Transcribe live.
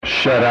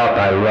Shut up,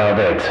 I love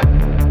it.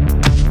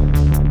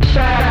 Shut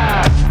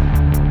up!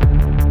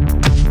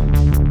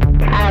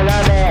 I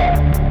love it.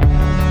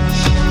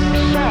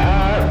 Shut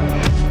up.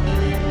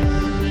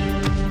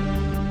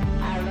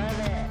 I love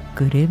it.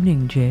 Good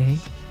evening, Jay.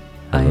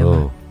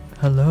 Hello.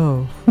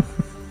 Hello.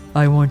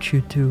 I want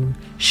you to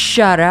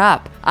shut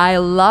up. I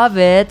love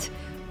it.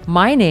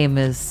 My name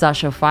is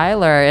Sasha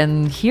Filer,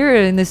 and here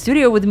in the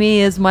studio with me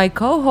is my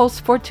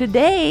co-host for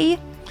today.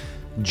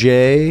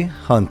 Jay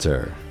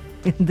Hunter.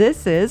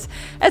 This is,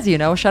 as you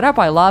know, Shut Up,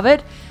 I Love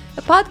It,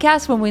 a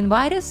podcast when we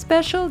invite a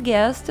special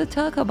guest to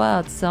talk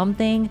about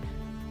something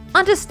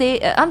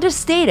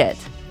understated,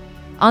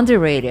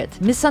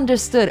 underrated,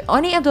 misunderstood,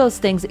 any of those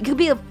things. It could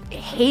be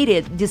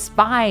hated,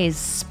 despised,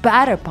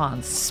 spat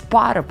upon,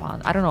 spot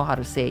upon. I don't know how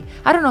to say.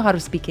 I don't know how to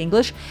speak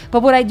English,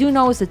 but what I do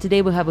know is that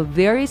today we have a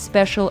very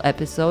special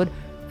episode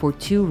for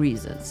two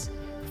reasons.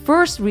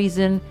 First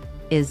reason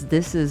is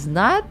this is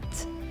not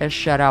a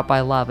Shut Up,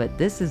 I Love It.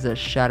 This is a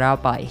Shut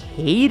Up, I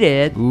Hate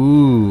It.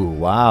 Ooh,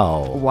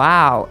 wow.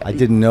 Wow. I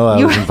didn't know I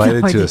You was had invited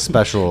no to idea. a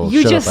special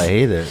You Shut just- Up, I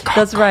Hate It.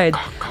 That's right.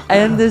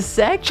 And the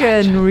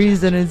second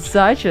reason it's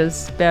such a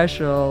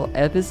special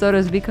episode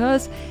is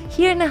because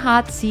here in the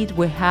hot seat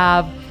we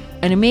have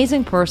an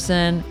amazing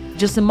person,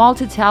 just a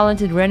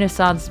multi-talented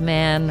Renaissance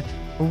man,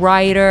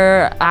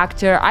 writer,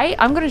 actor.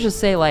 I'm gonna just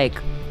say like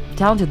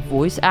talented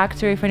voice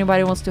actor if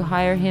anybody wants to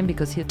hire him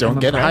because he's Don't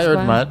get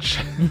hired much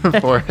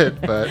for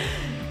it, but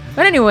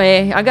But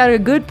anyway, I got a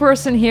good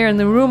person here in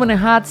the room in a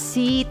hot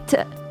seat.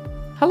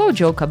 Hello,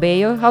 Joe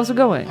Cabello. How's it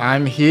going?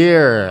 I'm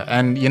here.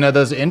 And you know,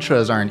 those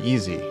intros aren't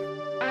easy.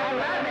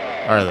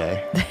 Are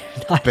they?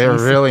 They're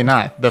really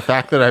not. The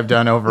fact that I've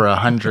done over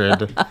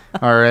 100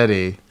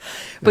 already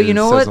But you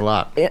know says what? a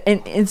lot.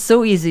 And it's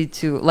so easy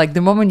to, like,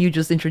 the moment you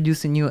just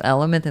introduce a new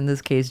element, in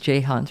this case,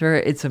 Jay Hunter,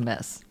 it's a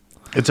mess.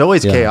 It's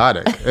always Yeah.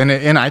 chaotic. And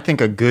in, I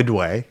think, a good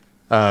way.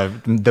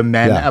 The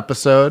men Yeah.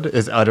 episode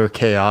is utter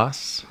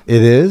chaos.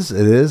 It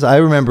is. I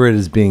remember it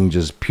as being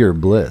just pure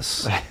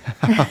bliss.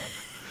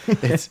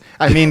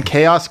 I mean,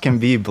 chaos can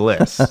be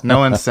bliss. No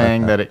one's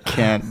saying that it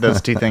can't.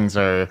 Those two things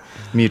are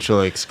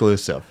mutually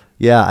exclusive.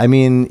 Yeah, I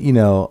mean, you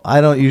know,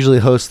 I don't usually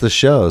host the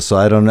show, so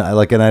I don't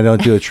like, and I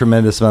don't do a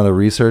tremendous amount of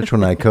research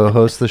when I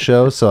co-host the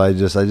show, so I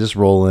just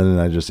roll in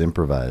and I just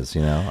improvise,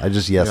 you know. I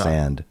just Yeah.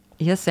 and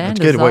Yes, and It's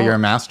good. is Well, all- you're a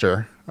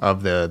master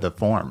of the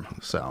form.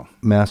 So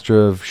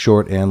master of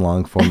short and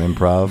long form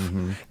improv,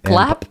 and,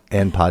 Clap.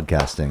 and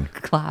podcasting.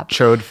 clap.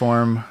 chode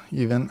form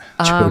even.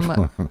 All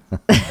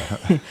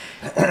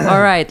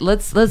right,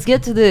 let's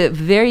get to the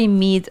very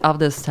meat of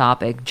this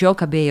topic. Joe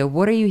Cabello,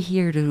 what are you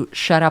here to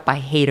shut up, I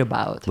hate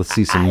about? Let's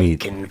see some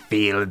meat. can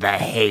feel the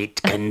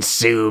hate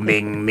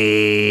consuming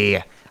me.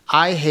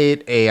 I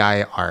hate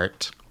AI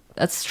art.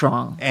 That's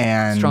strong.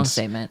 And strong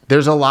statement.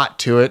 There's a lot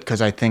to it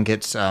because I think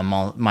it's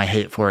my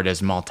hate for it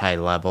is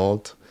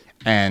multi-leveled,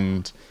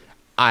 and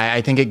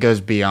I think it goes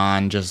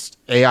beyond just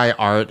AI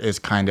art is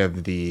kind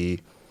of the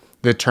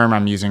term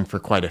I'm using for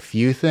quite a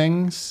few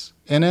things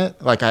in it.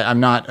 Like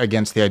I'm not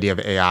against the idea of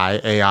AI.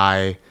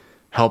 AI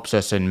helps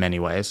us in many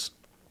ways.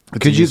 It's a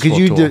Could you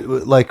useful tool. do,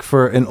 like,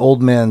 for an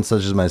old man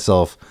such as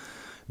myself,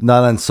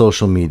 not on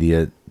social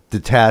media,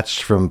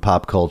 detached from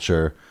pop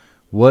culture,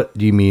 what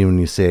do you mean when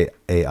you say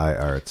AI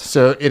art?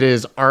 So it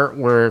is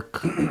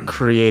artwork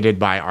created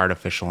by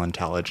artificial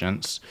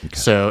intelligence. Okay.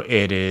 So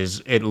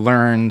it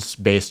learns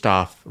based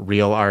off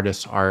real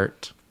artists'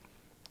 art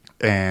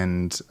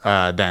and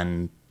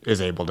then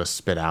is able to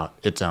spit out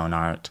its own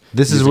art.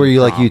 This is using where you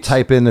prompts.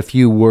 type in a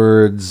few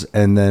words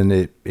and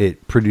then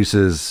it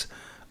produces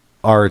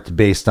art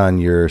based on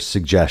your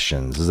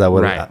suggestions. Is that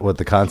what Right. what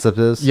the concept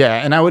is?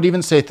 Yeah, and I would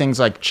even say things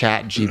like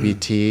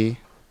ChatGPT.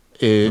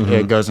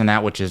 It goes in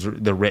that, which is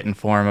the written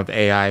form of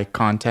AI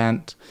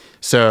content.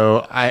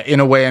 So in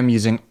a way, I'm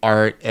using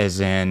art as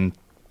in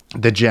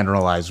the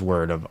generalized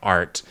word of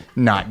art,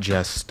 not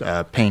just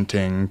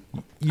painting,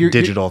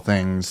 digital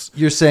things.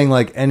 You're saying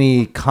like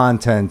any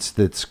content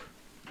that's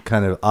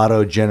kind of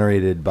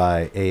auto-generated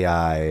by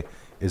AI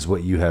is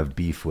what you have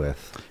beef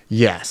with.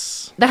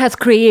 Yes. That has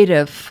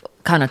creative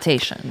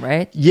connotation,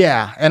 right?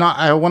 Yeah, and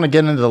I want to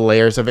get into the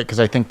layers of it because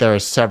I think there are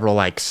several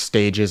like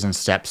stages and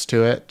steps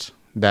to it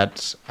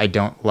that I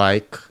don't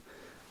like.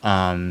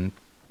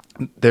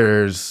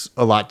 There's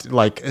a lot,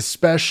 like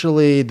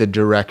especially the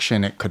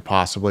direction it could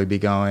possibly be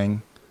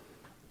going,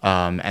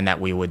 and that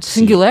we would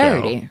see it go.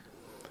 Singularity.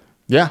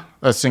 Yeah,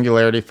 a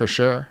singularity for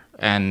sure.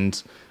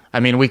 And I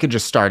mean, we could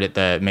just start at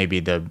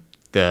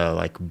the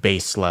like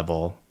base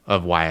level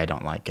of why I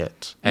don't like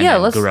it, and Yeah,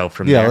 then let's- grow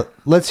from Yeah, there.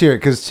 let's hear it,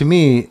 because to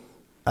me,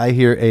 I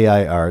hear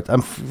AI art.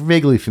 I'm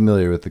vaguely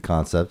familiar with the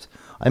concept.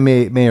 I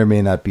may or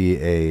may not be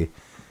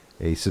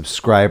a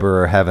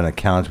subscriber or have an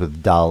account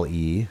with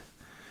DALL-E,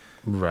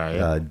 Right.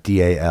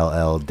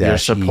 DALL-E. You're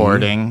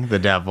supporting the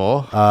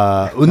devil.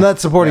 Well, not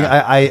supporting.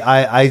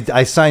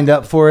 I signed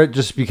up for it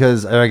just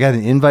because I got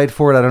an invite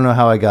for it. I don't know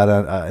how I got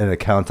an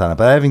account on it,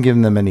 but I haven't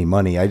given them any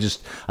money. I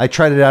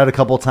tried it out a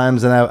couple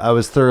times and I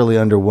was thoroughly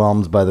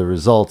underwhelmed by the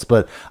results.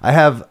 But I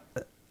have,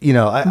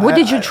 What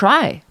did you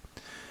try?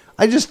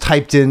 I just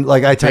typed in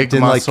like I typed Big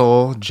in like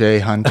muscle, Jay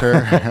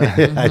Hunter.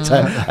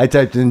 I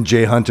typed in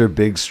Jay Hunter,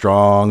 big,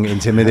 strong,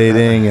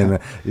 intimidating, and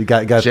you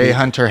got Jay the-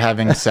 Hunter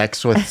having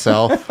sex with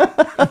self.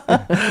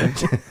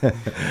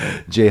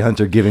 Jay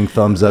Hunter giving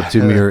thumbs up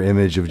to mirror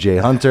image of Jay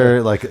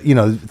Hunter, like, you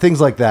know, things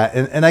like that.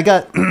 And I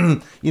got,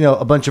 you know,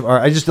 a bunch of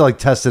art. I just like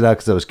tested out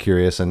because I was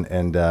curious,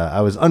 and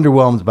I was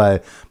underwhelmed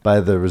by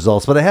the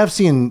results. But I have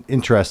seen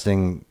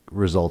interesting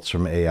results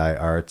from AI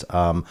art.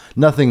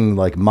 Nothing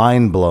like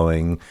mind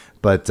blowing,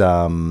 but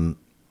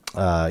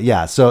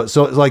yeah. So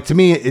like to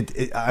me,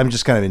 I'm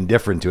just kind of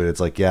indifferent to it. It's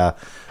like, yeah,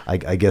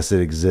 I guess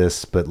it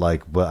exists, but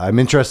I'm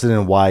interested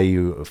in why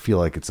you feel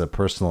like it's a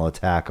personal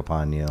attack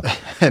upon you.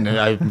 And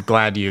I'm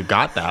glad you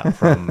got that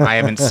from. I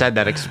haven't said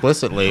that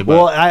explicitly, but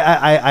Well,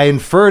 I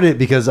inferred it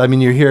because I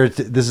mean you're here.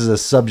 This is a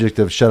subject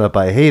of "Shut Up,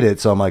 I Hate It,"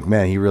 so I'm like,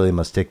 man, he really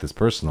must take this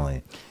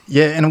personally.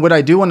 yeah. And what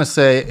I do want to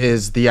say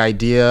is the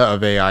idea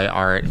of AI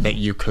art that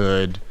you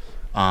could,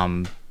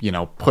 you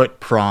know, put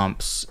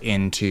prompts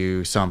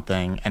into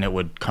something and it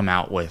would come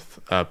out with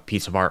a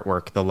piece of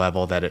artwork the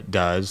level that it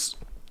does.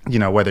 You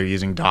know, whether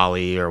using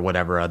DALL-E or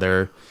whatever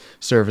other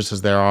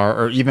services there are,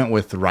 or even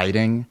with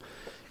writing,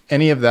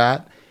 any of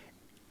that,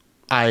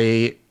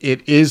 it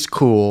is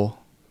cool.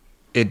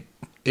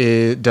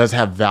 It does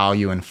have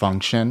value and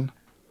function.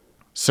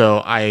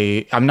 So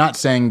I'm not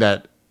saying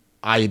that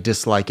I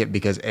dislike it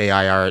because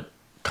AI art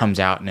comes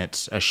out and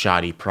it's a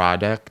shoddy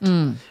product.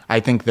 I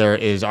think there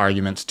is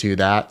arguments to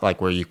that,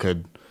 like where you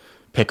could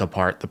pick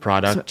apart the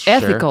product. So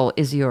ethical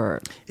is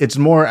your It's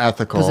more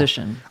ethical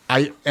position.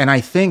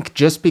 I think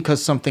just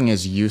because something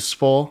is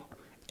useful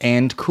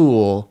and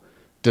cool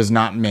does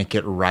not make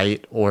it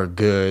right or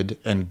good,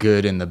 and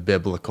good in the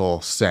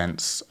biblical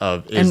sense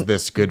of is And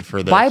this good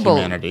for the Bible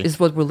humanity? is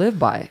what we live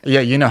by.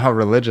 Yeah, you know how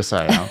religious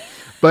I am.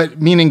 But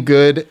meaning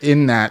good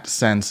in that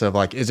sense of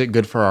like, is it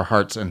good for our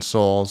hearts and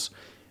souls?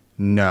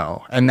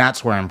 No. And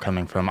that's where I'm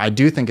coming from. I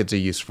do think it's a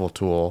useful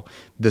tool.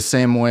 The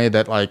same way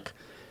that like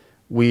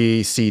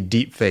we see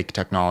deep fake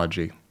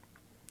technology.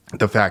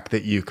 The fact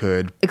that you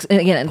could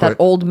Again, that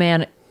old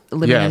man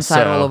living Yeah,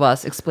 inside so- all of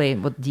us.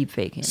 Explain what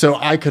deepfake is. So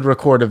I could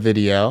record a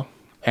video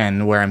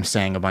and where I'm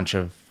saying a bunch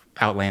of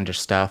outlandish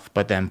stuff,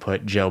 but then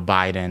put Joe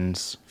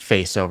Biden's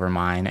face over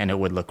mine and it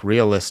would look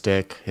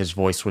realistic.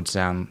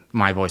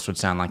 My voice would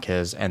sound like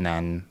his, and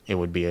then it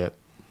would be a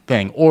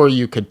thing. Or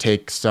you could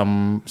take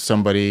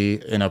somebody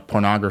in a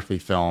pornography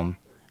film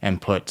and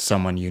put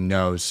someone you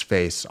know's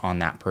face on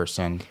that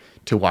person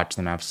to watch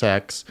them have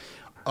sex.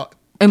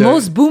 And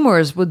most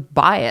boomers would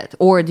buy it,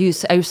 or are you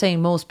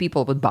saying most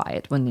people would buy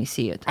it when they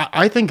see it?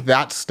 I think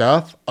that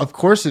stuff, of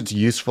course, it's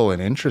useful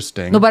and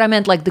interesting. No, but I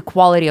meant like the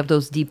quality of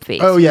those deep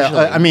fakes. Oh yeah,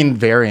 usually. I mean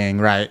varying,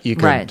 right? You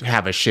could Right.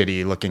 have a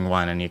shitty looking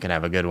one, and you could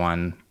have a good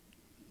one.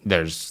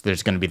 There's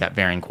going to be that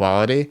varying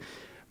quality,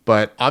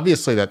 but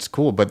obviously that's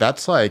cool. But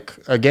that's like,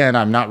 again,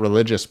 I'm not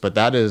religious, but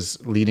that is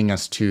leading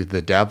us to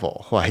the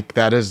devil. Like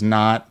that is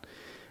not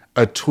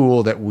a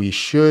tool that we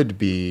should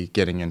be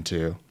getting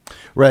into.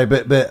 Right,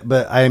 but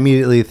I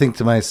immediately think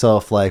to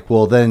myself like,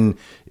 well, then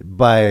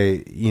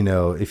by, you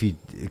know, if you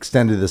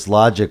extended this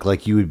logic,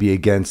 like you would be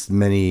against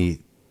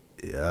many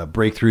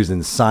breakthroughs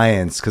in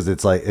science, because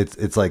it's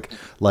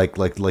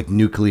like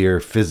nuclear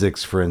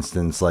physics, for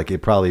instance. Like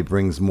it probably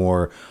brings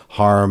more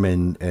harm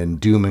and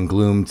doom and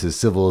gloom to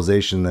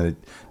civilization than it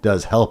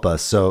does help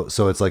us. So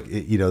it's like,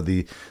 you know,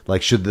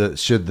 should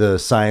the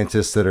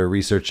scientists that are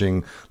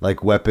researching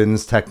like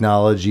weapons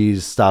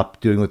technologies stop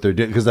doing what they're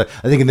doing? Because I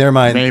think in their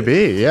mind,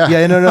 Maybe, yeah.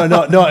 yeah,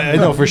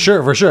 no, for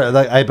sure.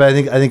 Like, but I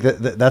think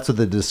that's what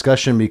the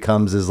discussion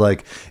becomes is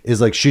like,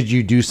 should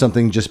you do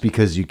something just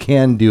because you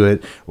can do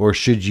it, or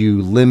should you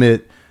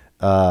limit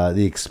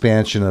the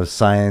expansion of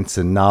science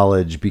and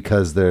knowledge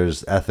because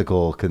there's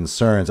ethical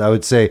concerns? I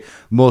would say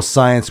most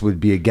science would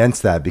be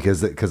against that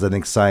because I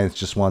think science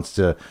just wants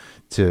to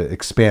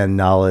expand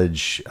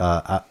knowledge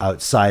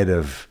outside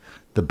of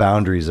the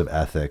boundaries of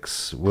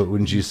ethics.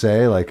 Wouldn't you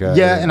say? Like,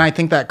 Yeah, and I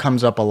think that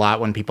comes up a lot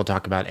when people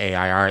talk about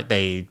AI art.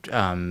 They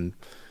an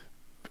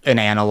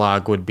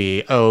analog would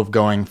be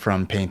going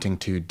from painting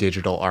to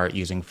digital art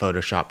using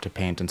Photoshop to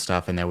paint and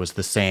stuff, and there was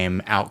the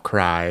same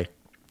outcry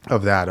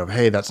of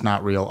hey, that's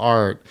not real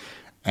art.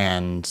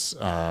 And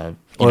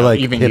or like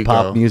even hip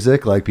hop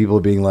music, like people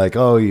being like,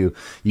 "Oh, you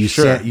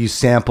Sure. you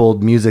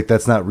sampled music.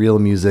 That's not real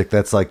music.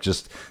 That's like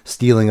just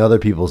stealing other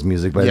people's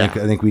music." But Yeah.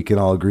 I think we can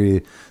all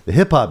agree the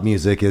hip hop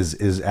music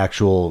is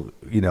actual,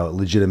 you know,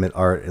 legitimate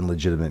art and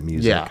legitimate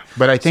music. Yeah,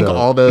 but I think So-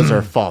 all those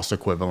are false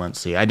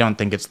equivalency. I don't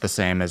think it's the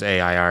same as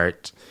AI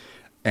art,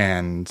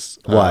 and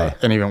Why?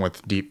 And even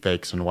with deep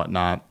fakes and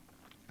whatnot,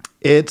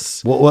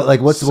 it's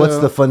What's So-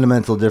 the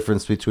fundamental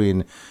difference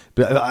between?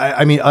 But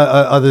I mean,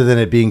 other than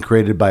it being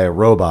created by a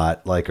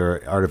robot, like,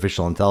 or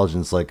artificial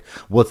intelligence, like,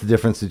 what's the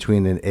difference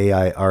between an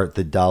AI art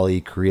that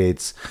DALL-E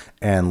creates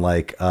and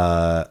like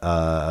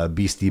a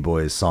Beastie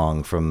Boys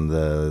song from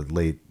the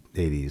late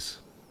 '80s?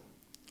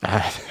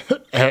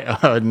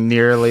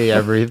 nearly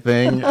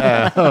everything.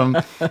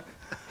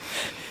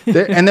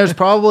 And there's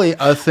probably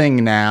a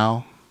thing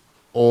now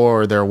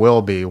or there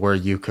will be where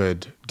you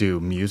could do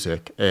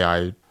music,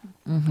 AI.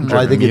 Well,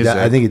 I think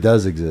it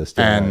does exist.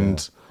 Yeah.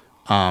 And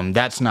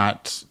that's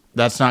not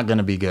going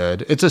to be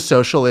good. It's a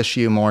social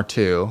issue more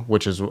too,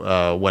 which is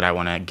what I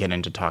want to get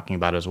into talking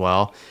about as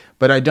well.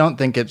 But I don't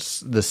think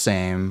it's the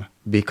same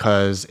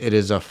because it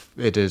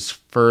is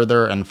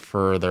further and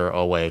further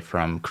away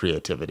from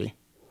creativity.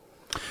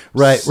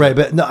 Right.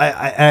 But no,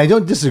 I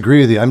don't disagree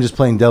with you. I'm just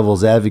playing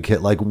devil's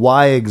advocate. Like,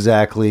 why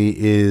exactly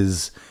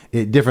is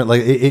it different?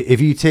 Like,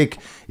 if you take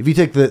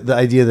the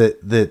idea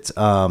that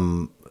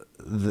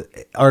the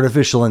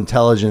artificial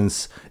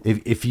intelligence,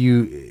 if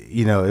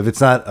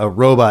it's not a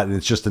robot and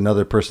it's just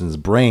another person's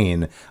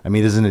brain, I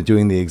mean, isn't it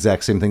doing the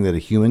exact same thing that a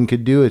human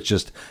could do? It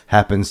just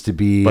happens to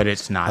be, but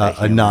it's not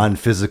a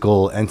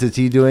non-physical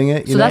entity doing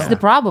it. So that's the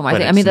problem. I But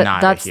think. I it's mean,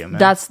 not a that's human.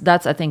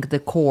 that's I think the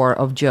core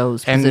of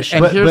Joe's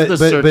position. And here's the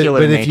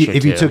circular if nature you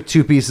too. took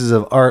two pieces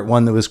of art,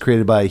 one that was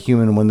created by a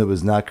human and one that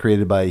was not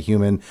created by a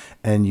human,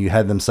 and you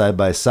had them side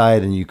by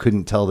side and you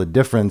couldn't tell the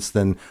difference,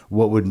 then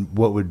what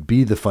would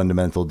be the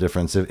fundamental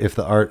difference if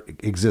the art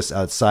exists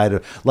outside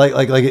of like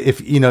if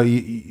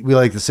we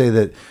like to say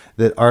that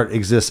art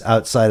exists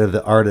outside of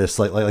the artist,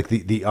 like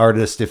the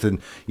artist,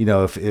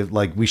 if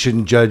like we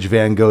shouldn't judge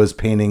Van Gogh's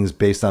paintings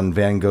based on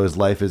Van Gogh's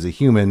life as a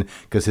human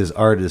because his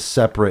art is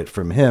separate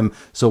from him.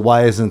 So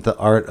why isn't the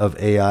art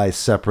of AI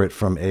separate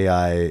from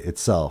AI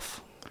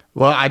itself?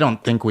 Well, I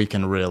don't think we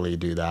can really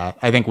do that.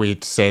 I think we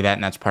say that,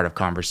 and that's part of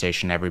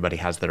conversation. Everybody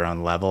has their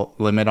own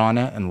limit on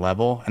it and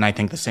level. And I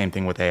think the same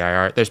thing with AI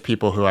art. There's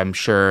people who I'm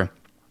sure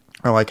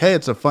are like, hey,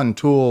 it's a fun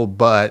tool,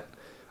 but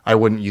I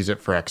wouldn't use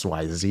it for X,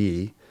 Y,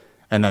 Z.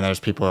 And then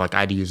there's people who are like,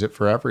 I'd use it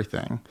for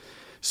everything.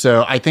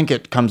 So I think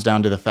it comes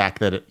down to the fact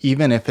that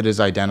even if it is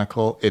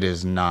identical, it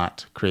is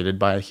not created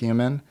by a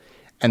human.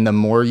 And the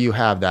more you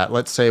have that,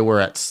 let's say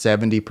we're at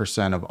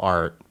 70% of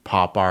art,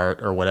 pop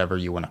art, or whatever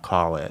you want to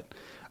call it,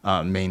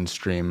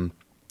 mainstream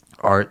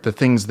art, the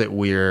things that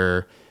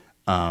we're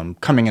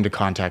coming into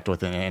contact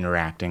with and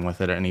interacting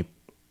with it at any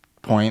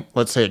point,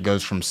 let's say it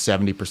goes from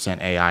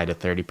 70% AI to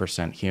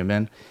 30%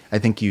 human, I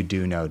think you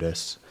do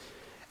notice.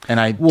 And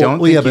I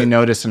don't think you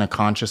notice in a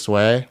conscious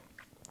way.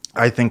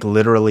 I think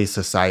literally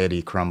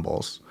society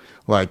crumbles.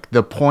 Like,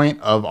 the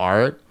point of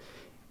art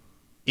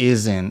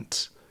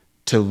isn't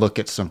to look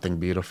at something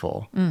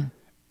beautiful.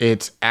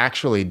 It's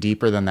actually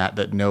deeper than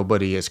that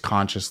nobody is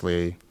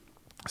consciously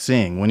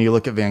seeing. When you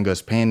look at Van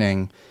Gogh's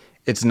painting,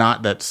 it's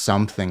not that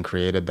something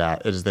created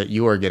that. It is that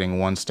you are getting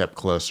one step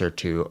closer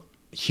to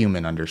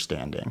human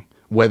understanding.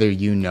 Whether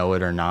you know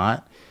it or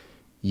not,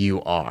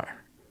 you are.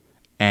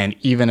 And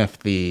even if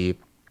the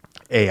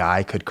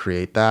AI could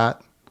create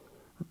that,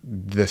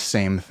 the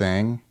same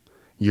thing,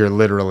 you're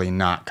literally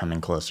not coming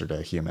closer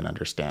to human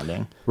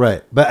understanding.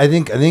 Right. But I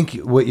think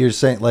what you're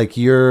saying, like,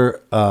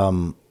 your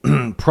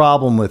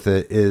problem with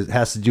it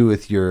has to do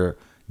with your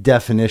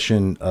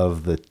definition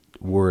of the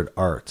word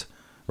art,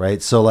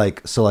 right? So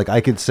like I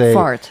could say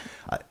Fart.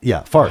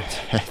 Fart.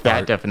 That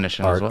Art,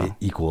 definition art as well.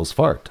 equals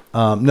fart.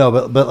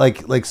 No, but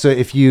like so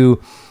if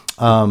you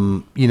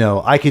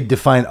I could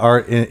define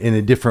art in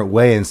a different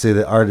way and say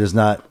that art is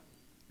not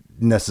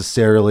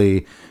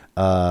necessarily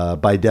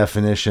by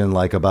definition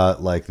like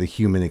about like the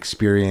human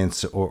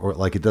experience or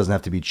like it doesn't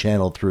have to be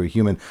channeled through a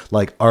human.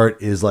 Like,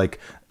 art is like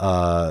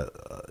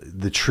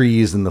the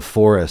trees in the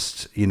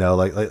forest,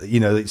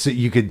 so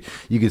you could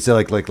say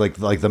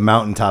like the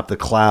mountaintop, the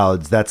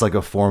clouds, that's like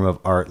a form of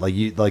art.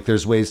 Like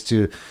there's ways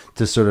to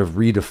sort of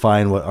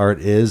redefine what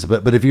art is,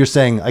 but if you're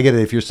saying, I get it,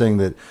 if you're saying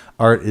that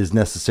art is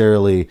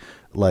necessarily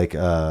like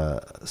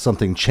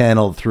something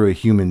channeled through a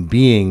human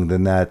being,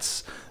 then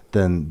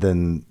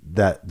then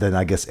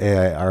I guess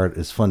AI art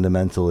is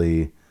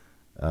fundamentally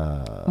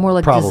more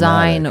like problematic.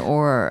 design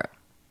or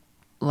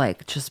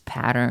like just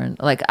pattern.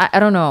 Like I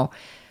don't know.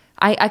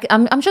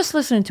 I'm just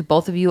listening to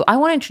both of you. I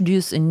want to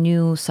introduce a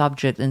new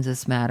subject in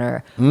this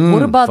matter.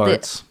 What about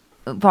farts.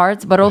 the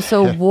parts? But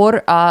also,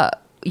 what are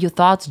your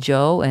thoughts,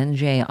 Joe and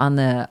Jay, on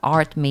the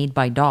art made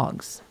by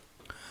dogs?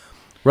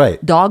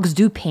 Right. Dogs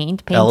do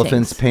paintings.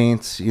 Elephants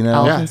paint,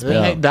 Elephants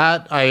Yeah, paint.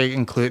 that I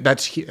include.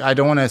 I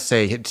don't want to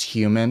say it's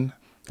human.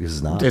 This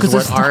is not. Is 'Cause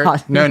what it's art?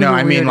 not. No,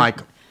 I mean, Weird. like,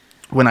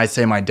 when I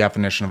say my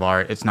definition of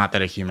art, it's not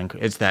that a human.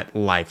 It's that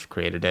life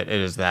created it. It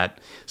is that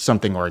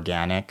something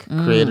organic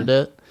created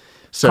it.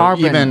 So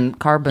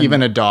Carbon.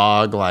 even a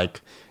dog,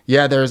 like,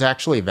 yeah, there's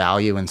actually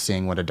value in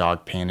seeing what a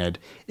dog painted.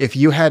 If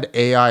you had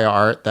AI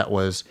art that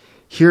was,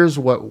 here's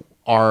what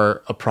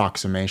our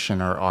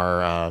approximation or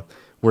our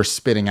we're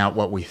spitting out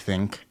what we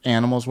think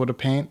animals would have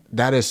paint,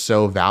 that is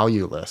so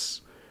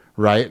valueless,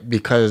 right?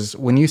 Because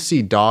when you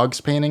see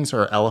dogs paintings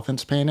or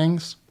elephants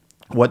paintings,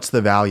 what's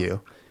the value?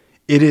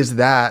 It is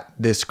that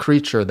this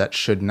creature that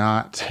should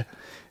not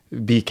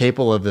be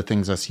capable of the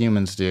things us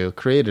humans do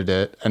created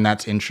it, and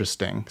that's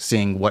interesting,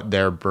 seeing what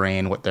their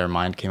brain, what their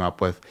mind came up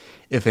with.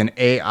 If an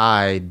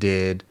AI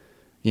did,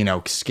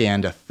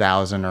 scanned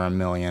 1,000 or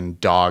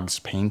 1,000,000 dogs'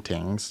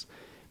 paintings,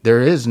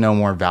 there is no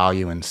more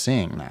value in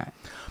seeing that.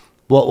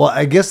 Well,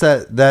 I guess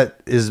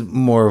that is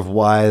more of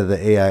why the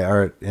AI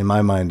art, in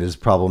my mind, is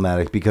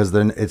problematic, because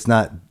then it's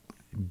not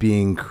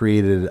being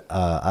created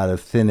out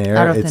of thin air.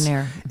 Out of thin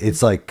air.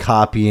 It's like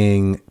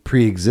copying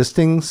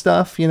pre-existing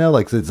stuff.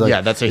 Like it's like,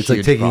 Yeah, that's a it's huge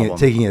like taking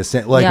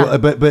problem. Yeah.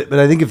 But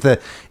I think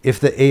if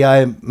the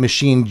AI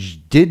machine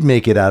did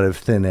make it out of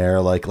thin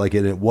air, like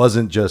it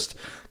wasn't just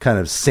kind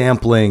of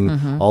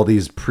sampling all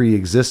these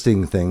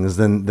pre-existing things,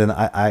 then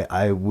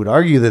I would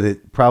argue that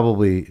it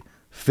probably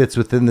fits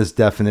within this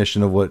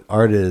definition of what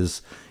art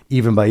is,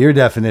 even by your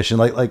definition.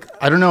 Like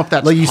I don't know if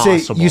that's like you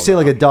possible, say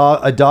like though.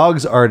 a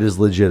dog's art is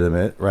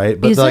legitimate,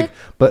 right? But Is like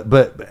it?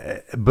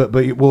 but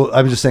well,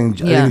 I'm just saying,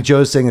 I Yeah. think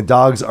Joe's saying a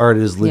dog's art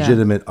is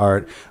legitimate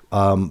art,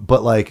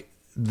 but like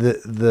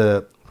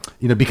the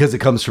because it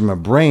comes from a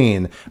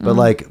brain,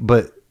 but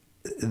but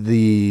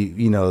the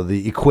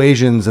the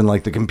equations and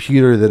like the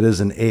computer that is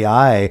an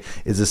AI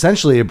is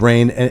essentially a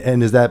brain,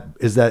 and is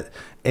that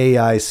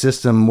AI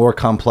system more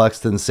complex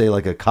than, say,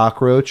 like a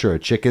cockroach or a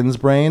chicken's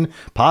brain?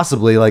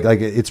 Possibly. Like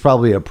it's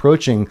probably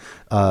approaching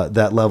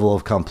that level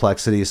of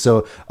complexity.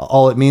 So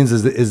all it means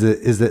is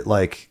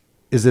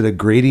it a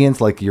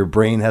gradient? Like your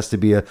brain has to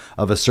be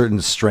of a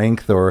certain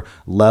strength or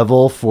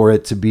level for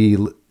it to be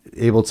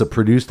able to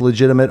produce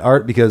legitimate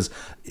art? Because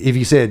if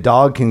you say a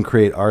dog can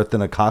create art,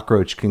 then a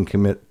cockroach can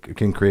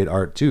create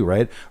art too,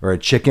 right? Or a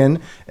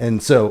chicken.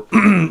 And so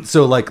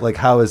like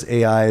how is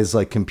AI's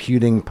like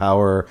computing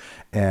power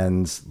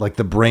and like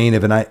the brain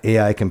of an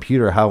AI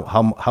computer,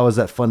 how is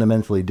that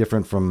fundamentally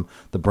different from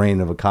the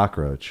brain of a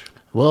cockroach?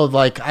 Well,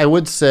 like I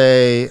would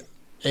say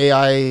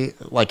AI,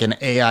 like an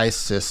AI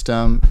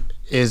system,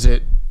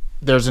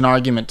 there's an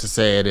argument to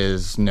say it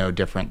is no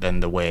different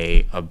than the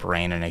way a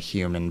brain and a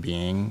human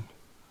being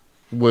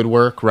would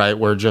work, right?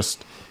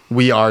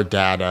 We are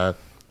data.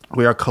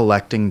 We are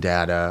collecting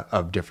data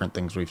of different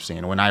things we've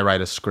seen. When I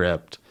write a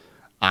script,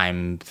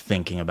 I'm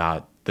thinking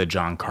about the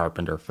John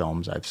Carpenter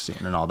films I've seen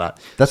and all that.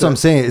 That's what I'm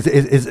saying.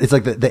 It's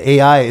like the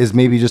AI is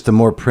maybe just a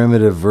more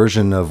primitive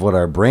version of what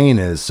our brain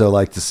is. So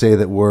like to say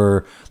that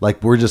we're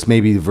just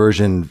maybe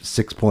version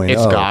 6.0.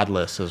 It's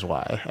godless is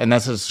why. And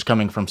this is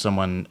coming from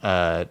someone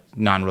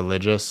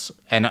non-religious.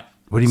 And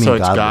what do you mean so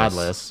it's godless?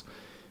 godless.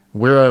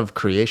 We're of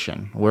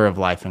creation. We're of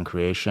life and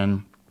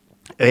creation.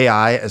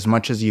 AI, as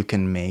much as you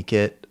can make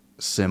it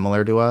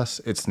similar to us,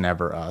 it's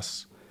never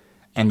us.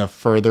 And the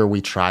further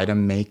we try to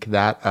make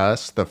that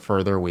us, the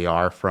further we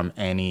are from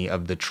any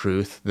of the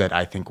truth that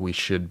I think we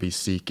should be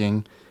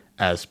seeking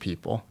as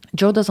people.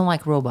 Joe doesn't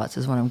like robots,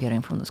 is what I'm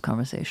getting from this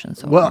conversation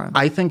so Well, far.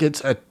 I think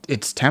it's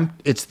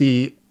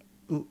the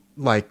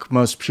like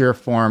most pure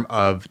form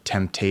of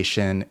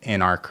temptation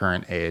in our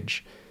current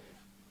age.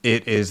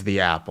 It is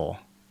the apple,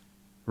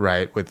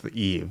 right? With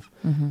Eve.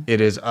 It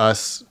is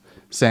us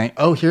saying,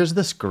 "Oh, here's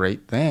this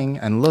great thing,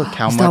 and look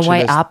how Is much that why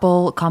of this."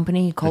 Apple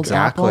company called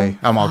Exactly. Apple?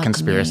 I'm all Fuck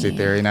conspiracy me.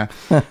 theory now,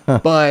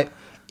 but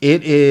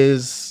it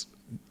is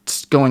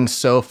going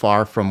so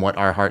far from what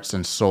our hearts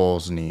and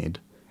souls need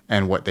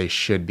and what they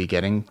should be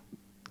getting.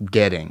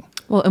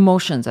 Well,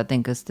 emotions, I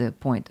think, is the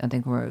point I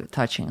think we're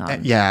touching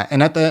on. Yeah,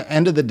 and at the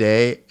end of the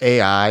day,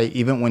 AI,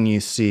 even when you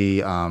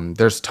see,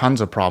 there's tons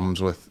of problems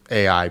with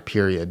AI,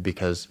 period,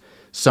 because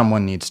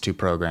someone needs to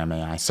program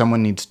AI.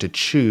 Someone needs to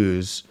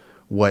choose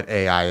what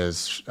AI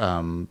is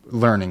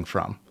learning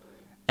from.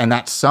 And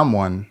that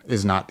someone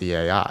is not the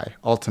AI.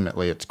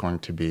 Ultimately, it's going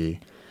to be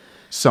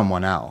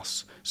someone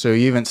else. So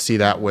you even see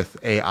that with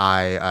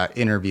AI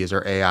interviews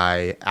or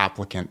AI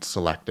applicant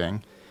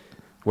selecting,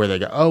 where they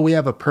go, "Oh, we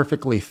have a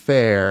perfectly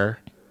fair,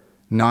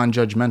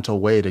 non-judgmental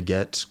way to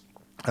get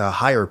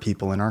hire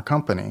people in our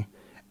company."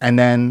 And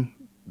then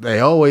they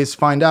always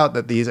find out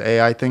that these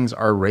AI things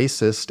are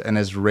racist and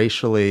is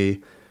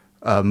racially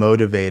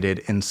motivated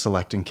in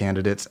selecting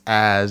candidates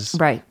as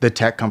Right. the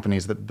tech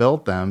companies that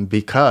built them,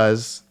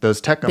 because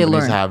those tech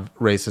companies learn. have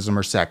racism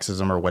or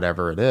sexism or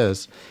whatever it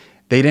is.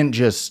 They didn't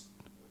just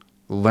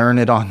learn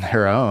it on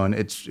their own.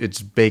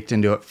 It's baked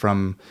into it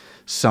from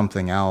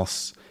something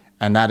else.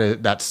 And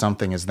that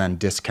something is then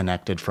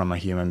disconnected from a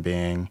human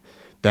being,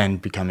 then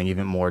becoming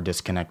even more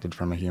disconnected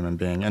from a human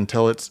being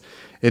until it's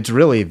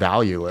really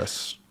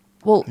valueless.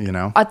 Well,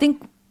 I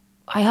think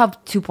I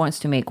have 2 points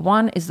to make.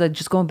 One is that,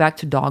 just going back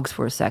to dogs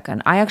for a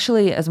second, I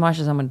actually, as much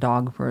as I'm a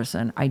dog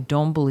person, I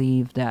don't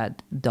believe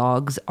that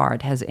dogs'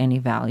 art has any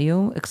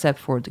value except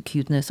for the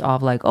cuteness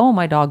of like, oh,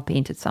 my dog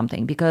painted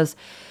something, because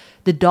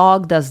the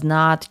dog does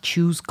not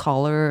choose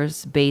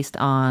colors based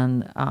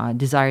on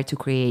desire to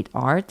create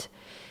art.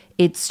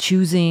 It's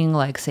choosing,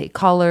 like, say,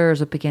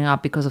 colors or picking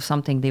up because of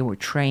something they were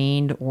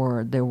trained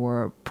or they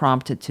were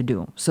prompted to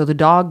do. So the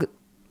dog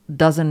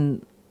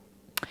doesn't,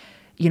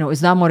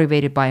 is not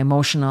motivated by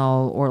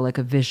emotional or like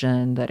a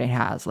vision that it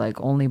has, like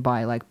only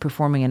by like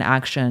performing an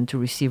action to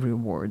receive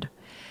reward.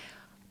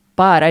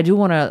 But I do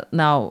want to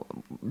now,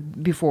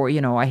 before,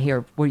 I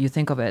hear what you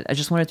think of it, I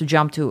just wanted to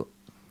jump to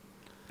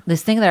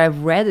this thing that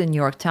I've read in New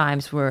York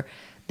Times where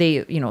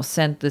they,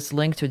 sent this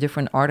link to a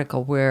different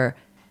article where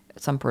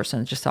some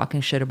person is just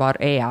talking shit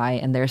about AI,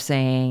 and they're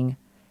saying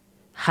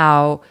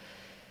how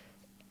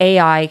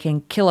AI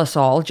can kill us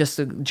all, just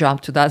to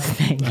jump to that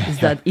thing, is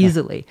that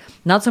easily.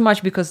 Not so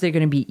much because they're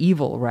going to be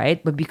evil,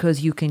 right? But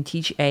because you can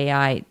teach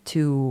AI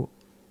to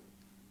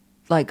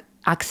like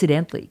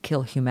accidentally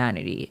kill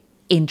humanity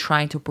in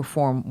trying to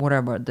perform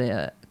whatever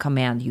the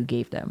command you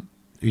gave them.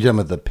 You're talking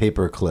about the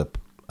paperclip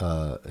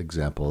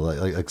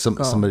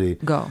example, somebody.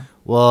 Go.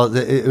 Well,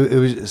 it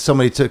was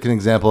somebody took an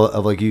example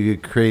of like you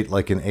could create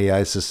like an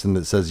AI system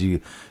that says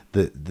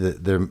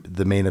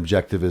the main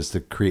objective is to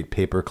create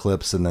paper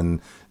clips, and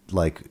then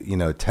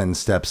 10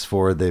 steps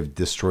forward they've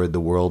destroyed the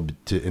world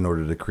in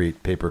order to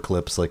create paper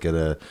clips like at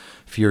a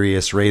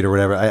furious rate or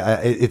whatever.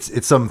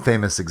 It's some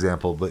famous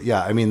example, but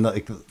yeah, I mean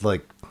like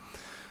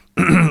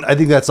I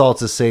think that's all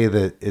to say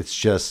that it's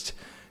just,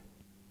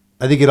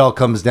 I think it all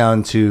comes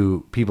down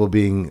to people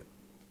being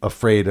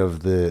afraid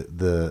of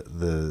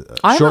the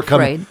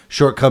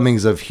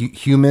shortcomings of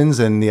humans,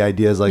 and the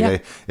idea is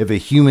like if a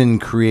human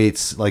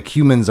creates, like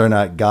humans are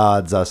not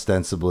gods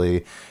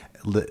ostensibly,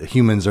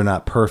 humans are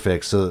not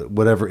perfect, so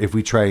whatever, if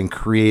we try and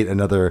create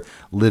another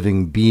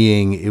living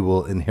being, it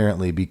will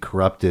inherently be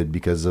corrupted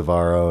because of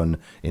our own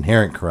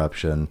inherent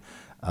corruption.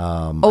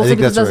 Also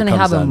because it doesn't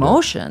have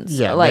emotions.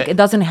 It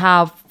doesn't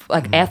have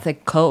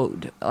ethic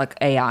code like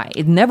AI.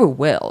 It never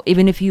will.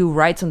 Even if you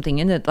write something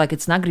in it, like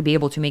it's not going to be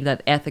able to make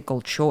that ethical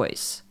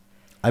choice.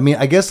 I mean,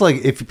 I guess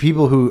like if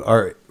people who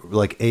are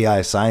like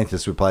AI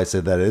scientists would probably say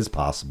that it is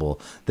possible.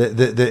 That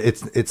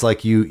it's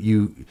like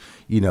you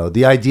know,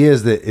 the idea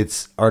is that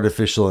it's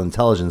artificial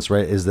intelligence,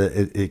 right? Is that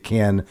it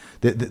can,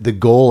 the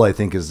goal I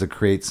think is to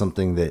create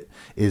something that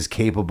is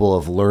capable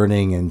of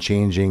learning and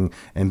changing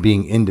and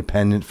being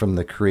independent from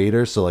the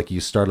creator. So like you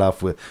start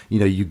off with,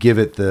 you give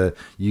it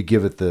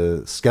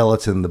the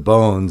skeleton, the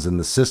bones, and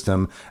the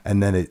system,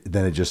 and then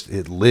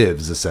it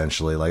lives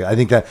essentially. Like I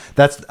think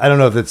that's, I don't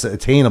know if it's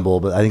attainable,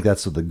 but I think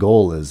that's what the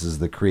goal is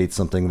to create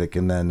something that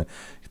can then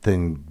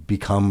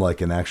become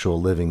like an actual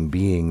living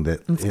being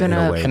that in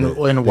a way.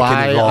 And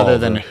why, other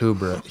than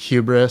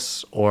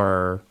hubris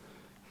or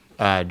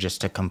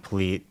just a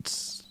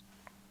complete,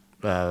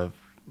 what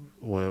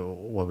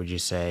would you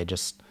say,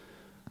 just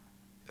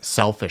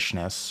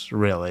selfishness,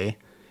 really.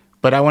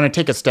 But I want to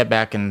take a step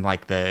back in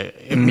like the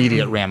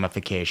immediate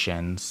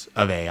ramifications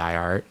of AI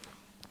art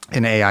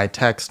and AI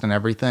text and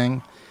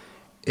everything.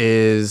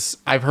 Is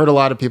I've heard a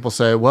lot of people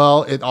say,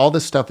 well, all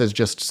this stuff is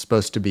just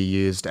supposed to be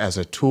used as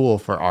a tool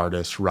for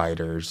artists,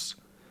 writers,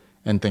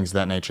 and things of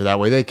that nature. That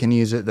way they can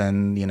use it,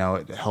 then,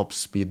 it helps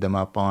speed them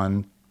up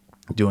on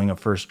doing a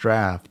first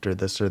draft or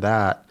this or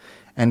that.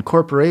 And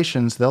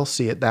corporations, they'll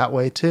see it that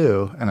way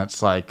too. And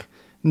it's like,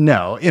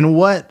 no, in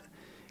what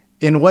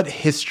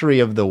history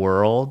of the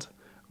world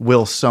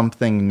will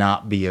something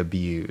not be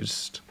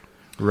abused,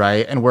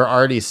 right? And we're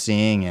already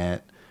seeing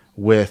it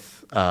with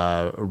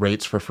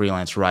rates for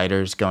freelance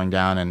writers going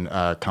down,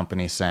 and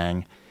companies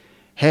saying,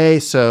 hey,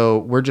 so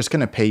we're just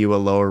going to pay you a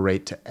lower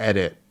rate to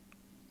edit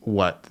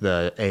what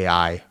the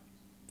AI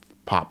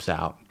pops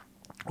out,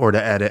 or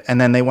to edit.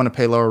 And then they want to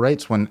pay lower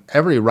rates when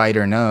every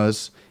writer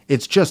knows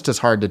it's just as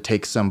hard to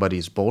take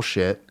somebody's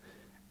bullshit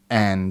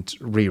and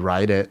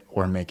rewrite it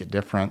or make it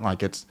different.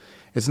 Like it's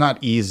not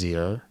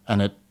easier,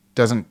 and it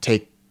doesn't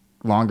take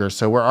longer.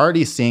 So we're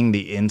already seeing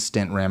the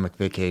instant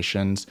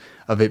ramifications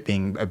of it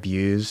being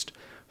abused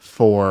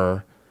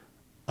for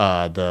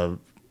I don't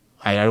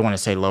want to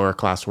say lower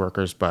class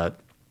workers, but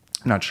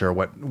I'm not sure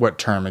what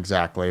term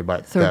exactly,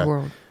 but third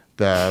world.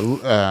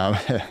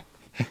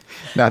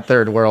 Not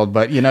third world,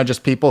 but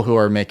just people who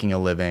are making a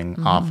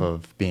living off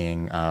of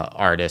being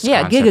artists.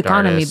 Yeah, gig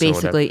economy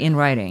basically in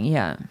writing.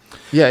 Yeah,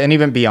 and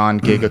even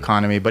beyond gig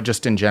economy, but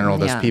just in general,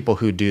 there's people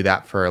who do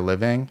that for a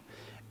living,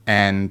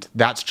 and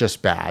that's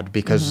just bad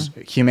because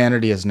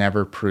humanity has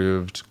never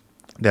proved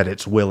that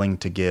it's willing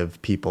to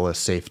give people a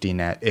safety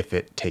net if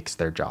it takes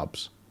their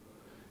jobs.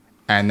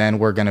 And then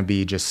we're going to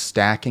be just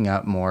stacking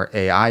up more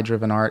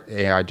AI-driven art,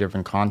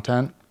 AI-driven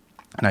content.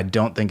 And I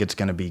don't think it's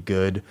going to be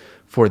good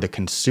for the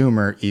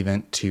consumer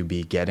even to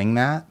be getting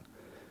that.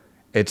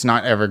 It's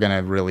not ever going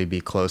to really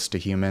be close to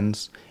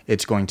humans.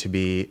 It's going to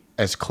be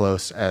as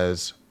close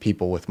as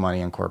people with money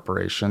and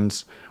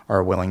corporations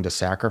are willing to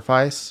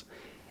sacrifice.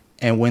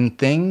 And when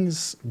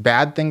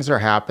bad things are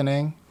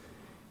happening,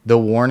 the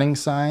warning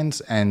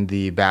signs and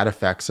the bad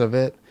effects of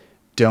it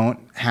don't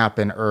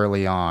happen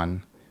early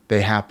on.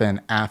 They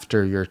happen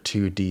after you're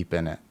too deep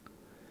in it.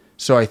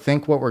 So I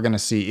think what we're going to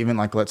see, even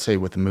like, let's say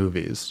with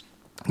movies,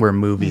 where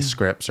movie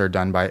scripts are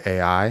done by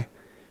AI,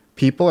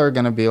 people are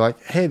going to be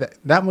like, hey,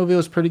 that movie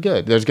was pretty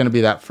good. There's going to be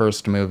that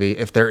first movie,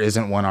 if there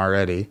isn't one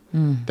already,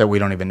 that we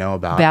don't even know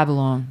about.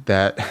 Babylon.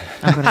 That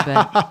I'm going to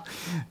bet.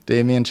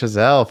 Damien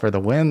Chazelle for the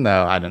win,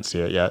 though. I didn't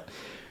see it yet.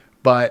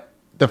 But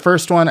the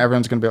first one,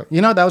 everyone's going to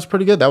be like, that was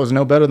pretty good. That was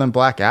no better than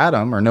Black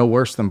Adam, or no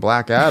worse than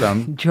Black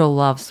Adam. Joe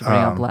loves to bring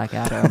up Black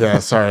Adam. Yeah,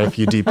 sorry if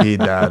you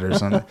DP'd that or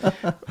something.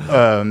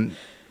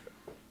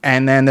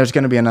 And then there's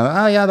going to be another,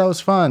 oh yeah, that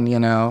was fun,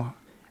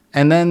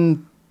 And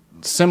then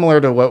similar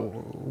to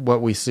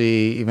what we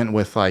see even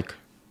with like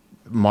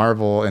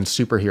Marvel and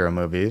superhero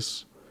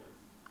movies,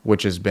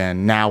 which has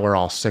been, now we're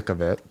all sick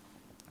of it.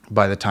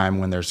 by the time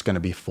when there's going to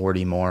be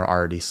 40 more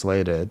already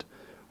slated,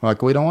 we're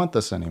like, we don't want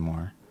this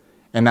anymore.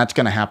 And that's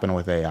going to happen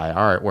with AI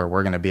art, where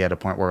we're going to be at a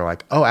point where we're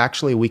like, oh,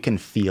 actually, we can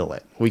feel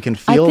it. We can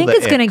feel I think the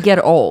it's going to ick.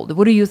 get old.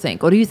 What do you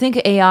think? Or do you think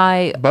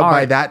AI But art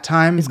by that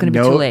time, is going to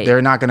be too late?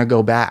 they're not going to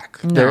go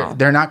back. No.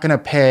 They're not going to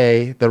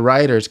pay the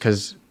writers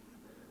because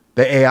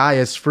the AI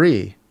is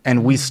free.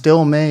 And we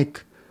still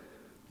make,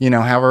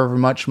 however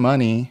much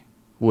money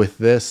with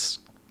this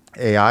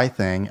AI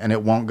thing, and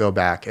it won't go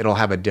back. It'll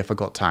have a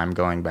difficult time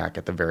going back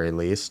at the very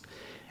least.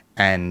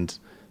 And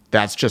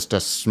that's just a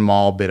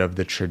small bit of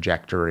the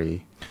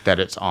trajectory that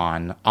it's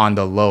on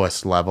the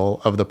lowest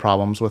level of the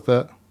problems with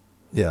it.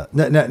 Yeah.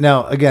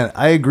 Now, again,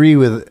 I agree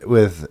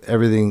with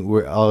everything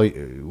where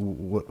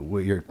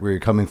you're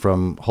coming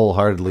from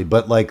wholeheartedly,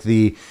 but like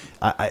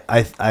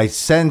I'm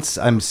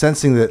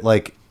sensing that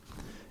like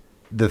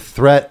the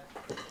threat,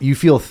 you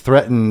feel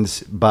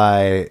threatened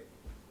by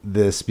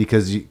this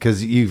because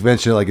you've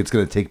mentioned like it's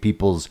going to take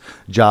people's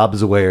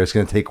jobs away, or it's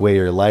going to take away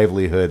your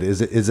livelihood.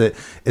 Is it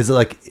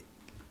like,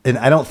 and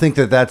I don't think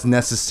that that's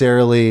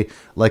necessarily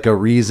like a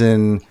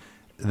reason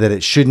that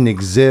it shouldn't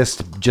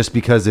exist just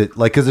because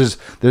because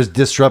there's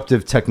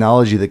disruptive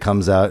technology that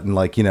comes out, and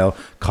like,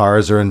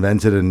 cars are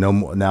invented and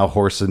now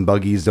horse and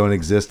buggies don't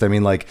exist. I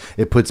mean, like,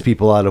 it puts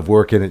people out of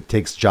work and it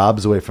takes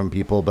jobs away from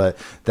people, but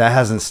that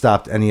hasn't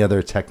stopped any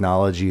other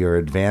technology or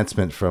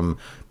advancement from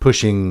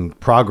pushing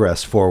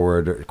progress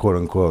forward, quote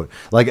unquote.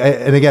 Like,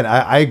 and again,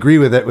 I agree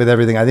with it, with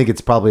everything. I think it's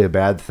probably a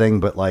bad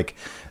thing, but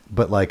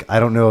I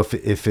don't know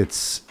if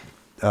it's,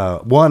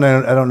 one,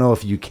 I don't know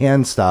if you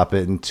can stop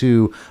it, and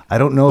two, I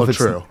don't know if it's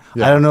true.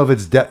 Yeah. I don't know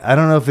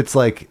if it's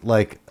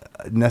like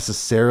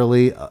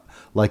necessarily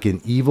like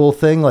an evil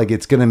thing. Like,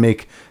 it's gonna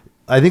make.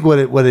 I think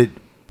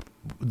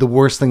the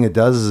worst thing it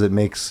does is it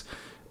makes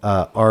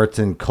art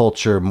and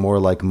culture more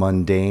like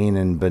mundane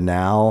and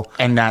banal,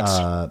 And that's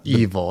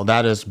evil.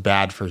 That is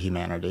bad for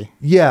humanity.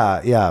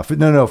 Yeah.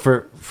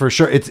 For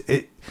sure.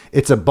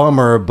 It's a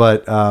bummer,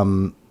 but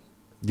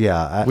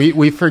yeah.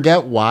 We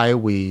forget why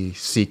we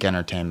seek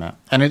entertainment.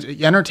 And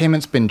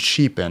entertainment's been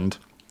cheapened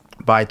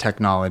by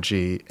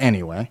technology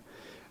anyway.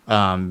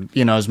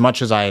 As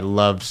much as I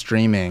love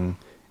streaming,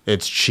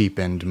 it's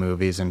cheapened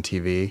movies and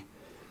TV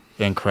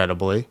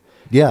incredibly.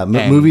 Yeah,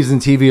 movies and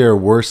TV are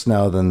worse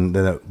now than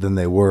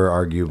they were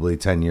arguably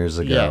 10 years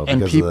ago, Yeah, and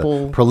because of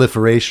the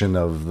proliferation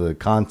of the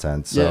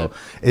content. So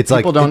it's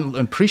people like don't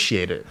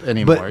appreciate it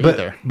anymore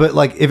either. But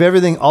like, if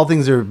all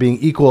things are being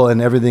equal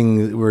and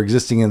everything were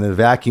existing in the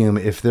vacuum,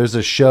 if there's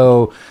a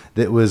show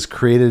that was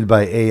created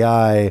by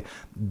AI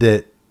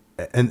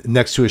and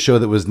next to a show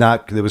that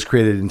was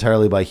created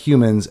entirely by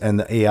humans, and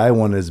the AI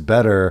one is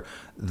better,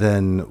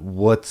 then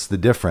what's the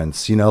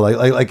difference?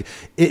 Like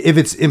if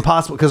it's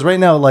impossible, because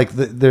right now, like,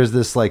 there's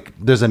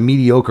a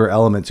mediocre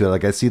element to it.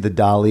 Like, I see the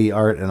DALL-E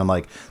art and I'm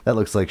like, that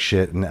looks like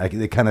shit, and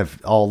it kind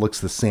of all looks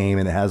the same,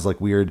 and it has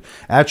like weird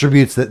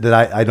attributes that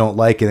I don't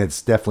like, and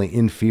it's definitely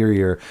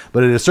inferior.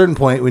 But at a certain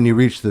point, when you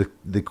reach the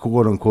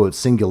quote unquote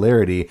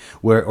singularity,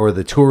 or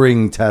the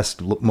Turing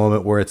test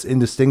moment, where it's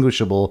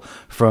indistinguishable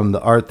from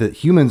the art that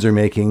humans are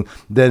making,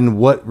 then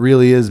what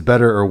really is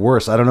better or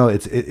worse? I don't know.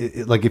 It's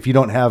like, if you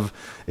don't have,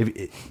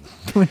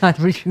 We're not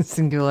reaching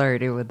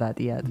singularity with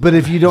that yet. but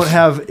if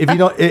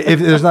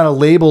there's not a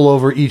label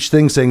over each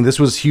thing saying this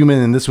was human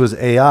and this was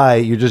AI,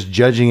 you're just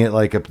judging it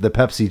like the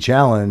Pepsi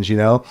challenge,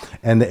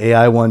 and the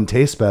AI one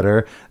tastes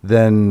better,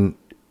 then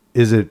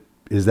is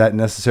that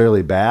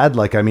necessarily bad?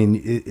 Like, I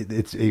mean,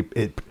 if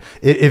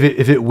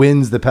it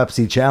wins the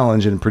Pepsi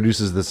challenge and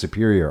produces the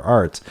superior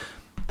art,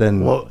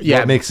 then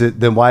what makes it?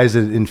 Then why is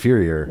it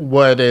inferior?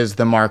 What is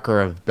the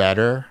marker of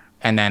better?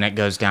 And then it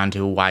goes down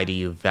to, why do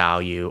you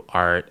value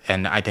art?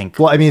 And I think,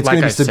 well, I mean, it's like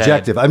going to be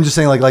subjective. I'm just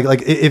saying,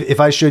 like if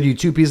I showed you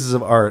two pieces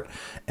of art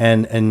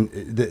and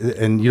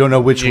you don't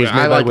know which was made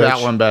I by like which,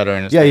 that one better.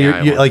 And it's yeah, the you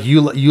AI one. like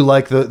you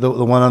like the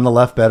one on the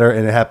left better,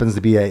 and it happens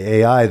to be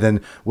AI.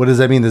 Then what does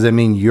that mean? Does that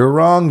mean you're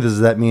wrong?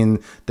 Does that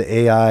mean the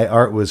AI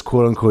art was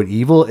quote unquote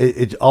evil?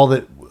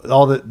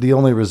 The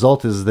only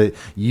result is that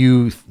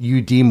you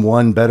deem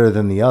one better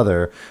than the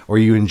other, or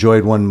you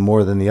enjoyed one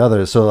more than the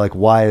other. So, like,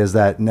 why is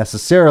that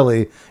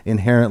necessarily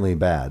inherently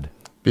bad?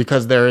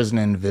 Because there is an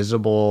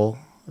invisible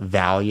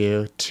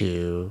value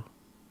to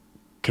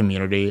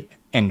community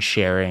and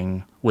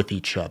sharing with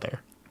each other.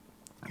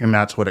 And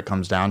that's what it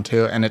comes down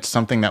to. And it's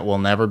something that will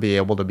never be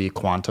able to be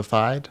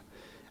quantified.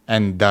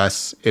 And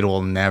thus, it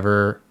will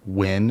never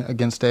win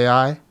against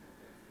AI.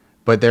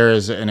 But there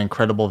is an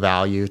incredible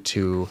value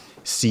to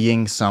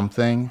seeing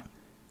something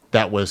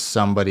that was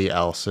somebody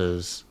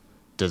else's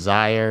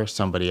desire,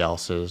 somebody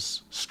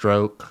else's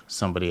stroke,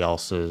 somebody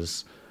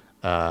else's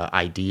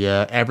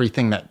idea,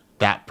 everything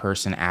that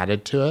person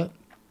added to it,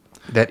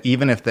 that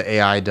even if the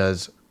AI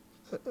does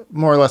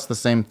more or less the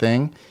same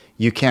thing,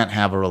 you can't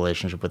have a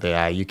relationship with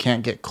AI. You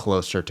can't get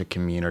closer to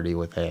community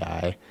with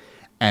AI.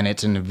 And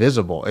it's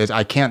invisible.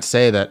 I can't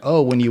say that,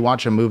 when you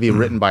watch a movie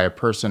written by a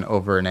person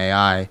over an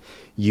AI,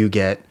 you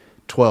get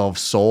 12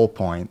 soul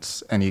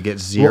points and you get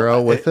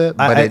 0 with it,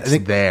 but I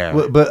think, there.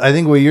 But I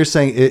think what you're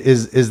saying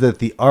is that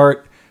the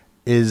art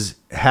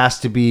has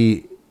to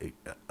be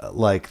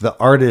like the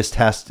artist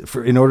has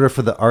to, in order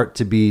for the art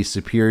to be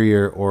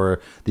superior or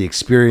the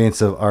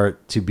experience of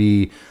art to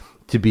be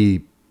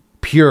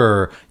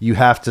pure, you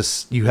have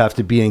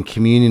to be in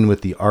communion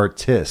with the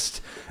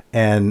artist,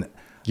 and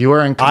You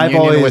are in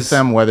communion with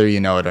them whether you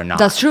know it or not.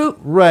 That's true.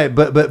 right.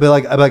 But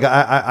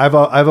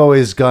I've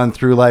always gone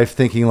through life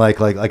thinking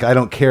like I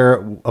don't care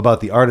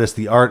about the artist.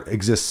 The art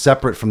exists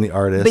separate from the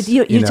artist. But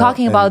you're know,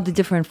 talking and- about the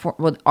different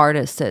what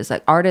artist is.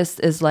 Like artist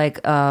is like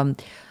a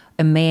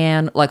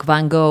man like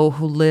Van Gogh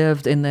who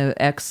lived in the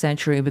X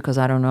century, because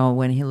I don't know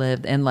when he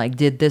lived, and like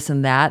did this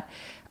and that,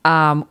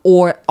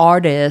 or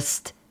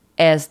artist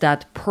as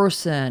that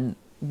person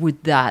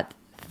with that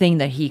thing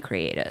that he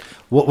created.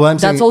 What I'm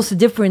saying, That's also a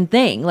different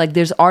thing. Like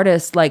there's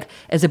artists like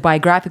as a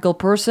biographical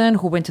person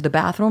who went to the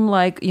bathroom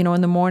like, you know,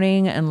 in the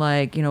morning and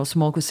like, you know,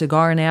 smoke a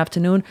cigar in the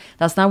afternoon.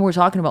 That's not what we're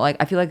talking about. Like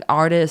I feel like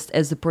artist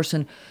as a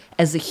person,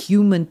 as a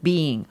human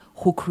being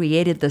who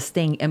created this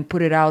thing and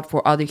put it out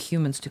for other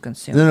humans to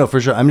consume. No, for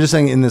sure. I'm just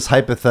saying in this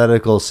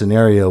hypothetical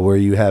scenario where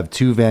you have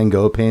two Van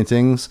Gogh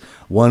paintings,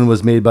 one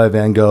was made by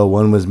Van Gogh,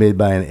 one was made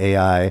by an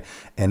AI,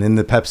 and in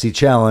the Pepsi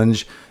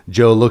challenge,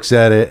 Joe looks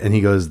at it and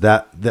he goes,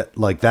 that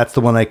like that's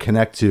the one I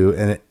connect to,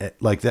 and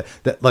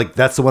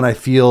that's the one I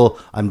feel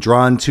I'm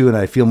drawn to and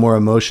I feel more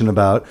emotion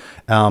about.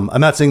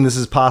 I'm not saying this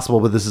is possible,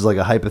 but this is like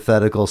a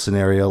hypothetical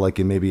scenario, like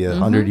in maybe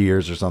 100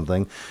 years or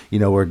something, you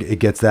know, where it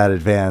gets that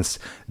advanced.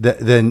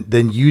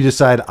 Then you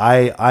decide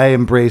I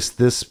embrace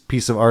this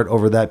piece of art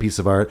over that piece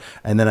of art,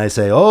 and then I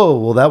say, oh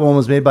well, that one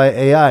was made by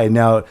AI.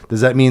 Now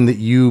does that mean that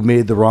you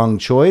made the wrong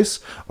choice?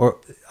 Or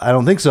I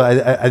don't think so.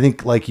 I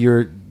think like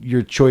your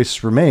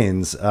choice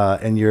remains,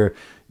 and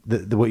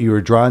what you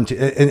were drawn to,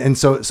 and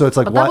so it's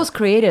like But that was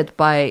created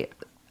by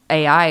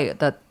AI.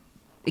 That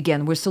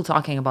again, we're still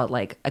talking about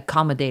like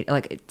accommodate,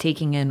 like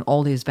taking in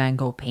all these Van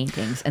Gogh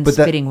paintings and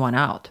spitting one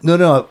out.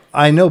 No,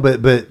 I know,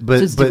 but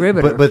it's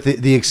derivative. but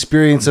the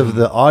experience of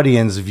the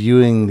audience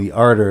viewing the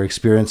art or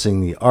experiencing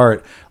the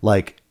art,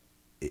 like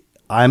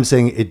I'm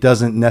saying, it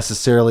doesn't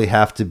necessarily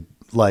have to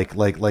like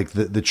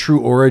the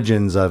true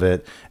origins of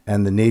it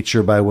and the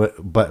nature by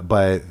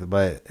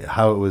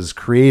how it was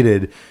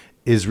created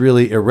is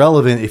really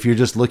irrelevant if you're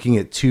just looking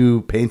at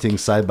two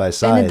paintings side by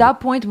side. And at that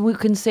point, we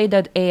can say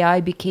that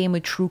AI became a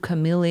true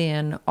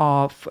chameleon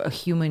of a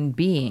human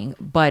being,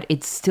 but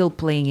it's still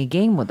playing a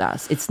game with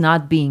us. It's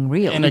not being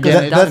real. And because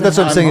again, it doesn't that's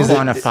what I'm have saying a is that-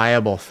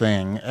 quantifiable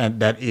thing and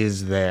that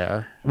is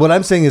there. What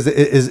I'm saying is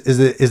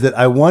that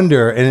I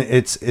wonder, and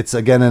it's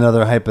again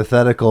another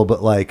hypothetical,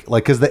 but like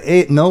because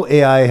no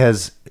AI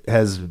has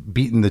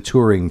beaten the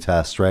Turing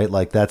test, right?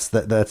 Like that's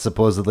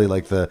supposedly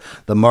like the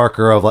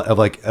marker of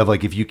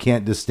like if you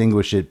can't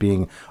distinguish it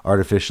being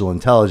artificial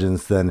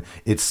intelligence, then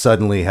it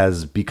suddenly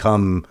has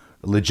become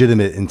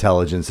legitimate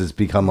intelligence. It's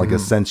become like a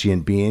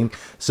sentient being.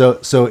 So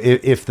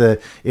if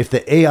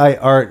the AI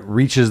art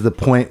reaches the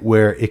point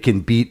where it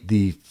can beat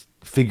the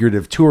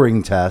figurative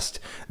Turing test,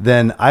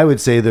 then I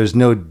would say there's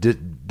no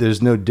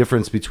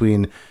difference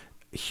between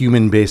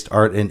human-based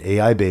art and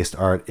AI-based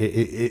art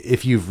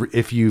if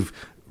you've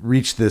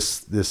reached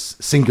this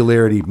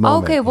singularity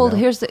moment. Okay, well,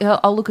 you know?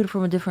 I'll look at it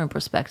from a different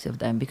perspective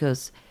then,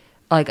 because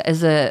like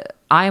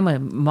I'm a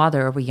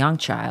mother of a young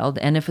child,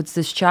 and if it's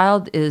this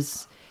child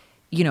is,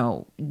 you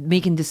know,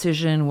 making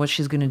decision what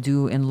she's going to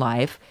do in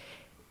life,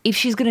 if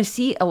she's going to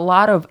see a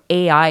lot of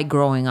AI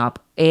growing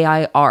up,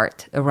 AI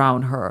art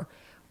around her,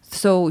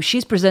 so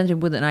she's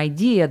presented with an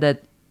idea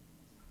that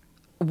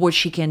what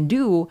she can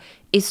do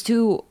is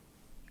to,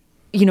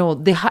 you know,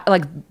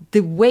 the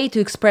way to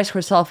express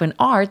herself in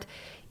art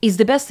is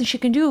the best thing she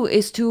can do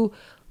is to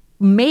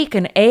make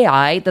an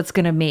AI that's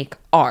going to make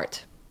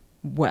art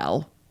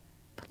well.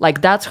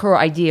 Like that's her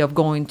idea of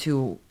going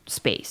to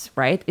space,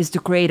 right? Is to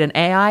create an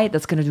AI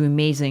that's going to do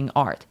amazing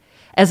art,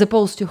 as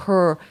opposed to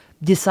her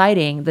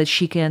deciding that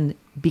she can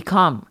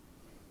become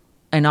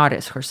an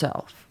artist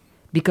herself.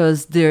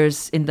 Because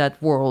there's in that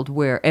world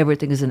where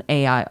everything is an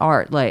AI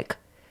art, like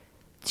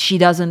she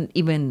doesn't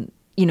even,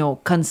 you know,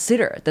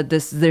 consider that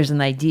there's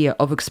an idea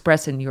of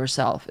expressing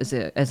yourself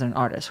as an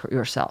artist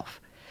yourself.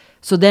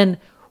 So then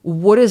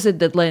what is it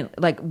that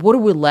like what are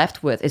we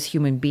left with as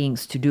human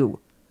beings to do?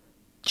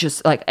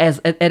 Just like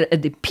at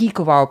the peak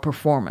of our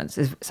performance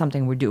is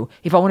something we do.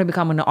 If I want to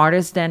become an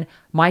artist, then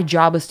my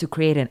job is to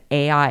create an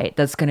AI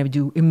that's going to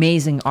do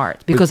amazing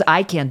art because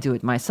I can't do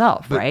it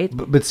myself, right?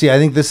 But see, I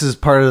think this is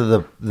part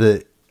of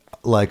the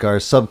like our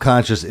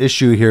subconscious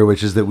issue here,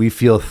 which is that we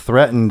feel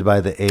threatened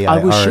by the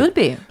AI We art. should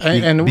be.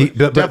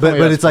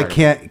 But it's like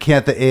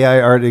can't the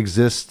AI art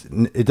exist?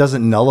 It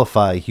doesn't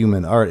nullify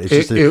human art. It's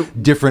just a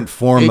different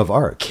form of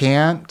art.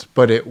 Can't,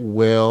 but it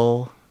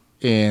will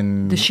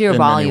in The sheer in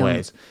volume. many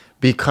ways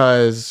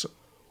because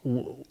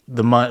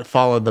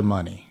follow the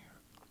money,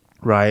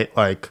 right?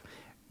 Like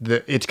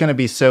it's going to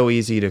be so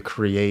easy to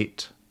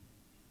create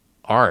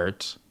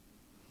art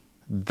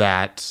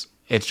that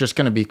it's just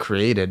going to be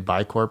created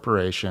by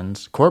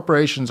corporations.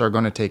 Corporations are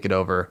going to take it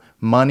over.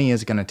 Money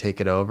is going to take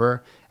it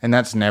over. And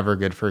that's never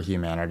good for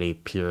humanity,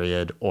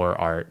 period, or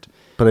art.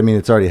 But I mean,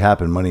 it's already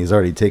happened. Money's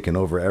already taken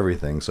over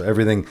everything. So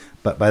everything,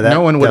 but by that,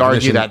 No one would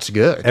argue definition, that's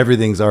good.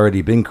 Everything's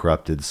already been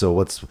corrupted. So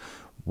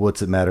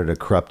what's it matter to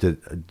corrupt it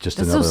just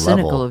That's so another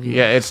cynical level? of you.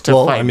 Yeah, it's to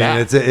Well, fight I mean,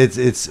 back.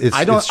 it's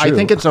I don't. It's I true.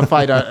 think it's a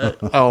fight I'll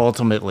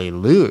ultimately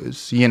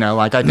lose. You know,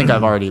 like I think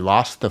I've already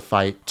lost the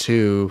fight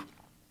to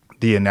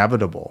the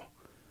inevitable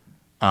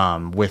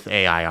with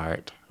AI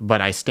art,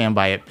 but I stand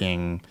by it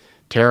being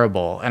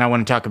terrible. And I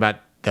want to talk about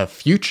the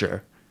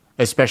future,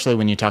 especially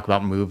when you talk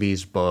about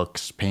movies,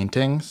 books,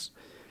 paintings.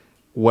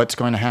 What's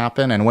going to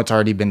happen and what's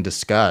already been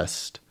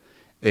discussed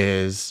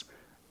is,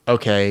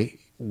 okay,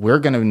 we're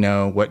going to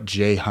know what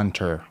Jay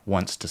Hunter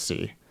wants to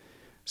see.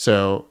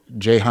 So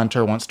Jay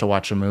Hunter wants to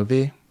watch a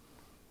movie.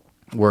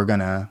 We're going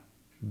to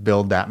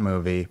build that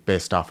movie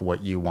based off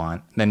what you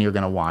want. Then you're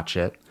going to watch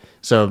it.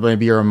 So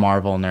maybe you're a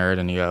Marvel nerd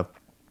and you go,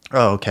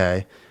 oh,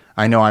 okay,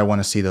 I know I want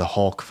to see the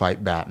Hulk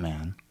fight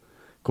Batman.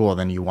 Cool.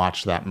 Then you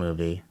watch that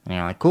movie and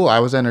you're like, cool, I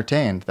was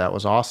entertained. That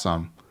was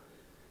awesome.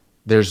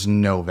 There's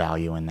no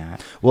value in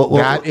that. Well,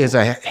 that is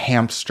a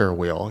hamster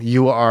wheel.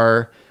 You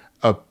are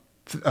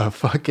a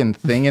fucking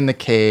thing in the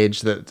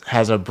cage that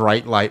has a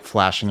bright light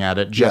flashing at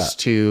it just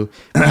to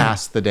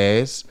pass the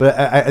days. But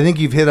I think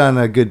you've hit on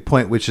a good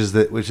point, which is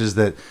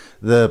that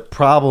the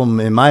problem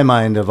in my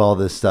mind of all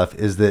this stuff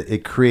is that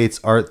it creates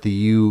art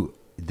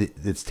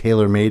that's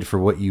tailor made for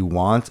what you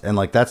want, and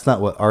like that's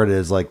not what art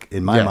is. Like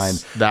in my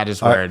mind, that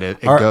is where it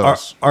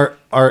goes.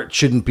 Art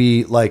shouldn't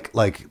be like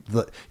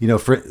the, you know.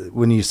 For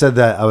when you said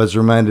that, I was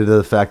reminded of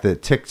the fact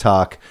that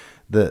TikTok,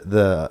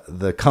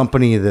 the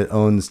company that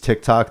owns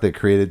TikTok, that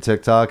created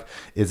TikTok,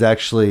 is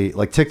actually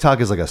like TikTok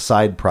is like a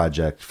side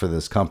project for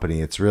this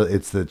company. It's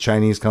the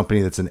Chinese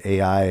company that's an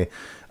AI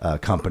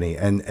company,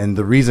 and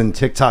the reason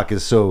TikTok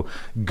is so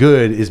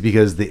good is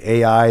because the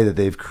AI that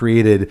they've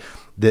created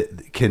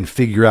that can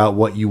figure out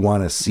what you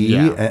want to see,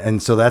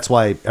 and so that's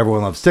why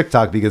everyone loves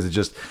TikTok, because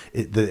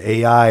the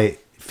AI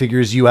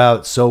figures you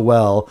out so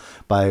well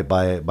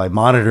by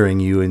monitoring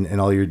you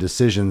and all your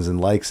decisions and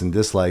likes and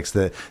dislikes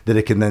that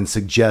it can then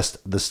suggest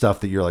the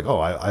stuff that you're like, oh,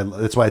 I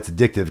that's why it's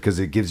addictive, because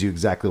it gives you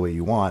exactly what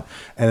you want.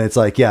 And it's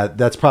like, yeah,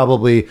 that's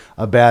probably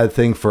a bad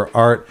thing for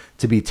art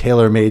to be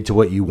tailor-made to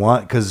what you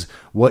want, because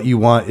what you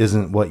want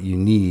isn't what you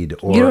need.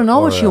 Or, you don't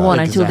know what you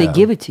want until they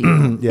give it to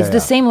you. It's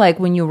the same like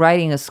when you're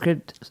writing a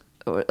script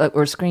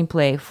or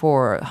screenplay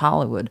for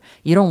Hollywood.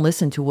 You don't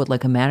listen to what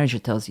like a manager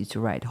tells you to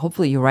write.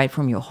 Hopefully you write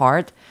from your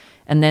heart.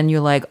 And then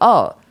you're like,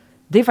 oh,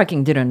 they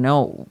fucking didn't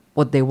know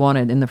what they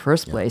wanted in the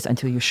first place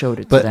until you showed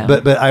it to them.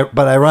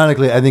 But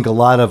ironically, I think a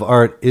lot of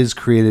art is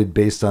created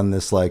based on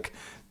this, like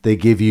they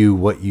give you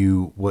what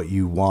you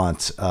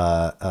want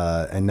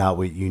and not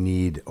what you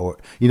need, or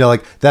you know,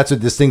 like that's what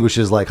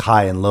distinguishes like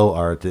high and low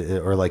art,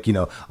 or like, you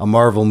know, a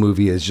Marvel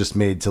movie is just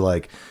made to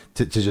like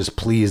to just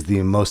please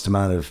the most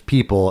amount of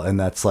people, and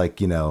that's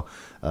like, you know,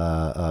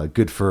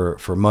 good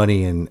for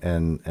money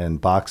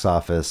and box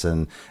office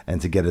and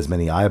to get as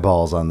many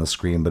eyeballs on the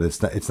screen, but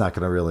it's not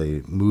going to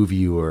really move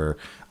you or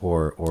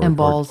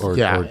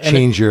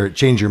change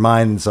your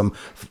mind in some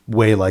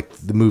way, like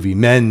the movie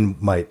Men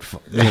might.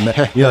 You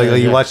know,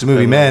 like you watch the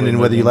movie Men, and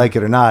whether you like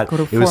it or not,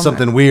 it was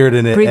something weird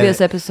in it. Previous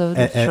episode,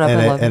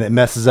 and it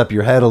messes up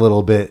your head a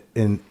little bit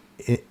in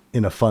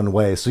a fun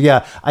way. So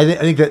yeah, I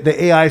think that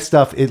the AI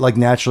stuff, it like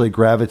naturally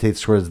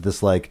gravitates towards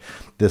this art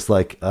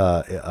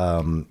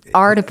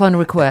upon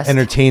request,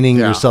 entertaining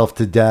yourself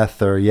to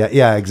death, or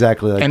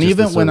exactly. Like, and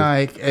even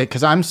when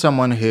because I'm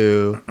someone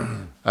who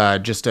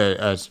just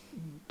a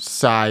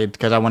side,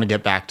 because I want to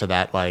get back to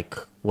that, like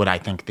what I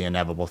think the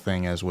inevitable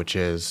thing is, which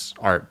is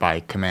art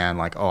by command.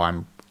 Like,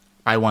 oh,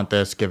 I want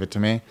this, give it to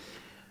me.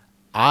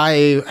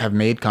 I have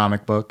made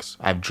comic books.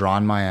 I've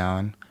drawn my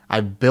own.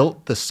 I've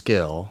built the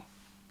skill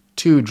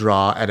to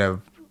draw at a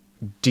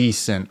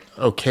decent,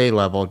 okay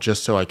level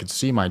just so I could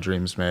see my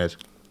dreams made.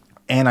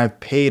 And I've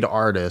paid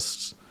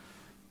artists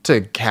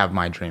to have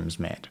my dreams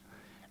made.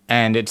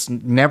 And it's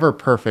never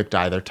perfect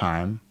either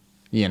time,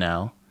 you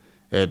know.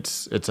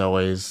 It's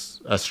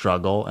always a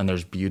struggle, and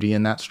there's beauty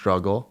in that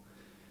struggle.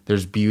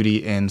 There's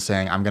beauty in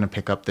saying, I'm going to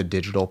pick up the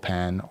digital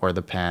pen or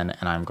the pen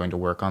and I'm going to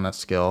work on that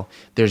skill.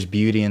 There's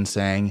beauty in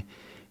saying,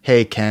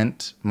 hey,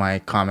 Kent, my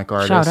comic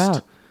artist, shout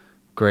out,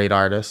 great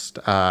artist,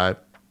 and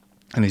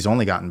he's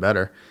only gotten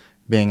better,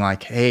 being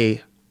like,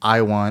 hey,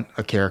 I want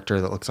a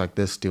character that looks like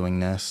this doing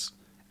this,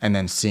 and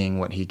then seeing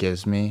what he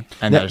gives me.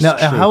 And now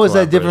how is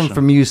that different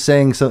from you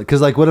saying so?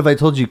 Because like, what if I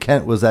told you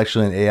Kent was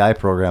actually an AI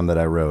program that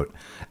I wrote,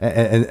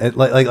 and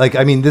like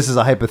I mean, this is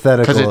a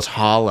hypothetical, because it's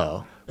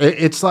hollow.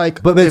 It's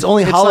like, but it's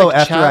only hollow like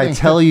after chatting. I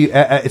tell you.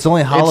 It's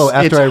only hollow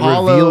after I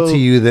reveal to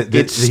you that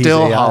it's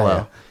still AI.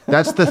 Hollow.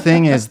 That's the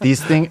thing, is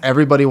these things,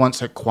 everybody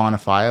wants it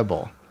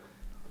quantifiable.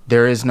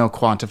 There is no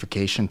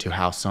quantification to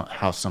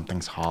how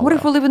something's hollow. What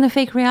if we live in a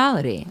fake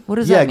reality? What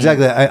does that mean?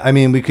 Exactly. I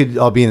mean, we could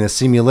all be in a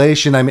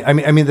simulation. I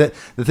mean, the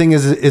thing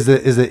is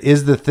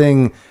the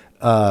thing.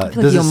 I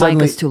feel like your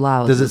mic is too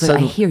loud. I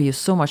hear you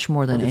so much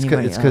more than anybody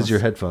else. It's because your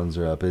headphones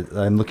are up.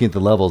 I'm looking at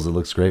the levels. It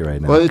looks great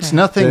right now. Well, it's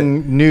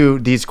nothing new.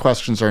 These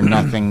questions are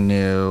nothing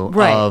new.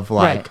 Right, of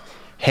like,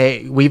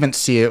 hey, we even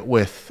see it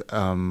with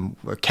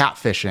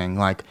catfishing.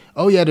 Like,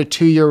 oh, you had a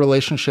 2-year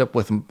relationship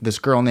with this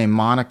girl named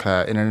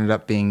Monica and it ended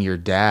up being your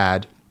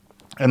dad.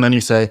 And then you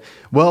say,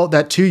 well,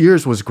 that 2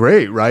 years was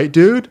great, right,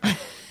 dude?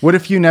 What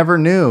if you never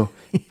knew?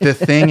 The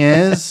thing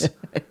is,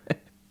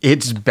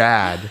 it's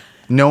bad.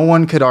 No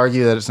one could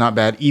argue that it's not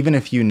bad, even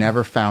if you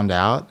never found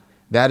out.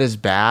 That is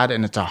bad,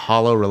 and it's a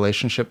hollow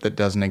relationship that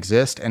doesn't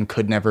exist and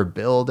could never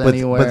build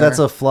anywhere. But that's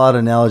a flawed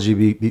analogy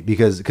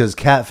because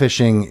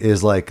catfishing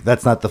is like,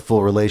 that's not the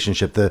full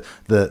relationship.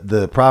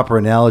 The proper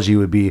analogy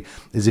would be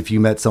is if you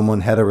met someone,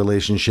 had a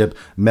relationship,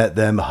 met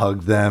them,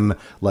 hugged them,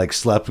 like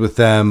slept with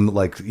them,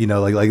 like, you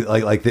know,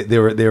 like they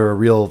were a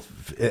real.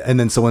 And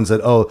then someone said,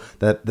 "Oh,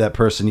 that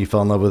person you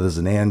fell in love with is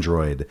an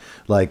android."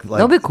 Like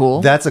that'll be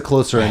cool. That's a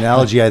closer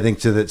analogy, I think,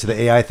 to the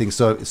AI thing.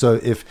 So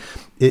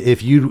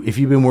if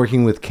you've been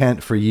working with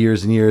Kent for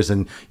years and years,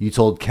 and you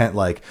told Kent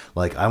like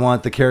I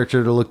want the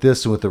character to look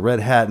this and with the red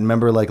hat, and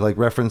remember like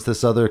reference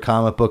this other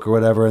comic book or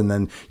whatever, and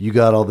then you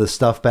got all this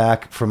stuff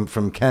back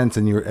from Kent,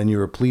 and you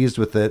were pleased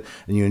with it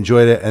and you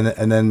enjoyed it,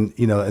 and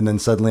then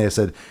suddenly I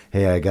said,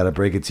 "Hey, I got to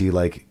break it to you,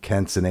 like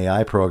Kent's an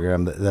AI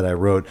program that I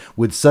wrote."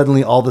 Would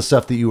suddenly all the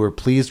stuff that you were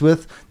pleased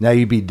with, now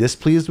you'd be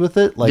displeased with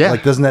it?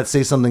 Like doesn't that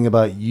say something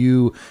about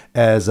you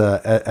as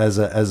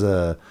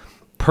a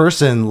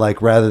person,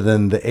 like rather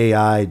than the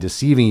AI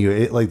deceiving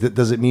you?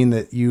 Does it mean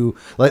that you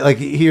like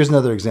here's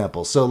another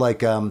example. So like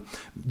do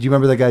you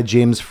remember that guy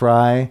James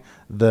Fry?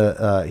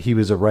 He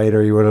was a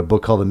writer. He wrote a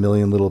book called A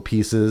Million Little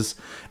Pieces,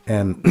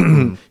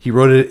 and he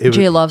wrote it.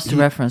 Jay loves to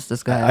reference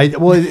this guy.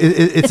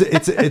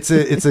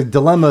 It's a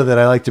dilemma that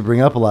I like to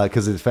bring up a lot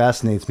because it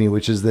fascinates me,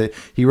 which is that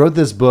he wrote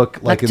this book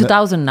like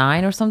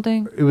 2009 or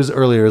something. It was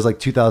earlier. It was like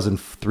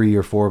 2003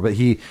 or 4. But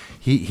he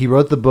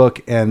wrote the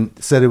book and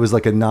said it was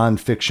like a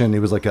nonfiction. It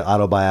was like an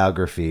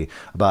autobiography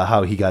about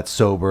how he got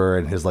sober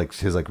and his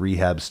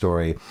rehab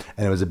story.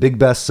 And it was a big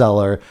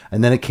bestseller.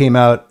 And then it came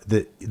out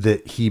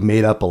that he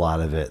made up a lot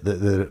of it.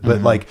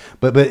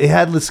 But it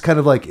had this kind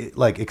of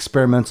like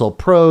experimental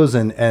prose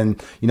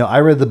and you know, I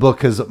read the book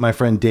because my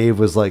friend Dave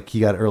was like, he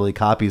got early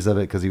copies of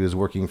it because he was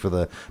working for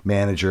the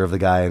manager of the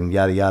guy and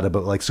yada yada.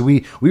 But like, so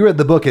we read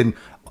the book, and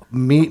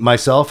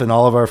myself and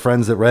all of our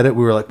friends that read it,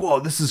 we were like, whoa,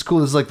 this is cool.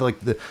 This is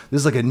this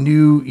is like a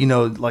new, you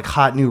know, like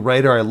hot new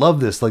writer. I love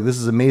this. Like, this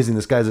is amazing.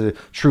 This guy's a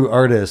true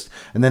artist.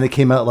 And then it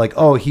came out like,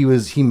 oh,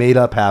 he made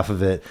up half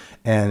of it,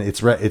 and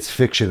it's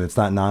fiction. It's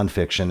not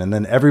nonfiction. And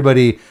then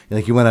everybody,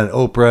 like, you went on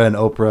Oprah, and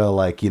Oprah,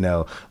 like, you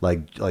know,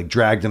 like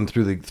dragged him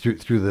through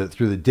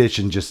the ditch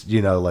and just,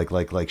 you know,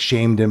 like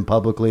shamed him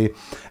publicly.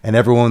 And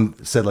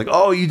everyone said like,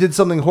 oh, you did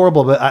something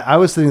horrible. But I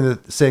was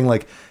saying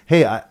like,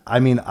 hey,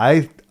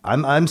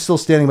 I'm still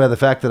standing by the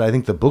fact that I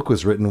think the book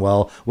was written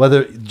well.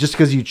 Whether just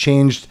because you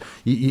changed,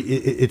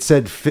 it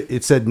said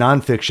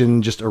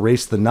nonfiction, just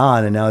erased the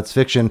non, and now it's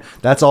fiction.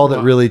 That's all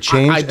that really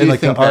changed. I do and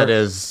like think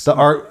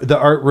the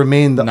art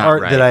remained the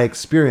art that I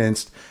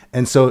experienced.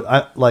 And so,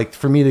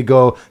 for me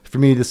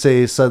to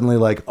say suddenly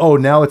like, oh,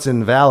 now it's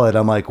invalid.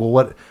 I'm like,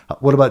 well,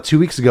 what about 2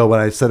 weeks ago when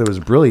I said it was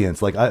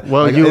brilliant? Like, it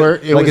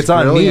was it's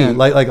on me.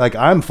 Like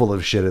I'm full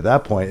of shit at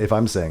that point if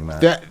I'm saying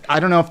that. I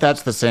don't know if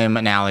that's the same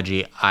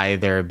analogy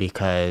either,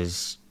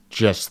 because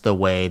just the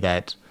way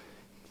that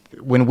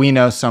when we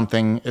know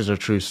something is a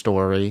true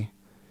story,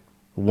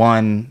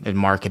 one, it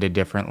marketed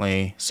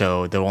differently.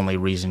 So the only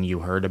reason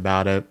you heard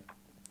about it,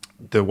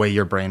 the way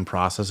your brain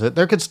processes it,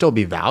 there could still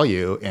be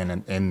value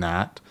in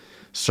that.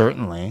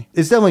 Certainly.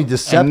 It's definitely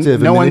deceptive.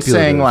 And no one's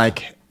saying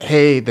like,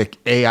 hey, the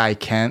AI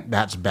Kent,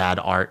 that's bad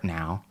art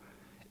now.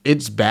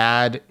 It's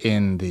bad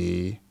in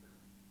the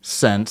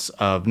sense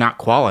of not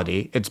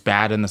quality. It's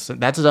bad in the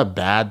sense, that's a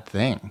bad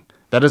thing.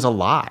 That is a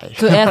lie.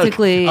 So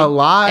ethically, a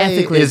lie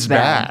is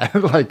bad.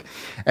 Like,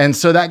 and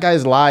so that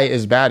guy's lie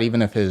is bad,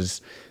 even if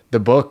the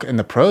book and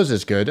the prose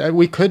is good.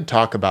 We could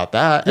talk about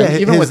that. Yeah, and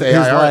even with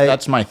AI art,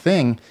 that's my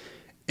thing.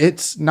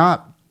 It's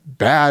not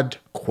bad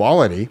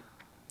quality.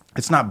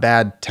 It's not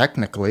bad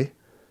technically.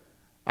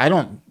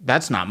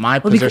 That's not my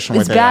position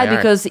with AI. It's bad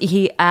because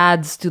he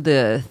adds to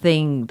the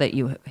thing that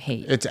you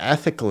hate. It's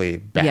ethically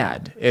bad. Yeah.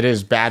 It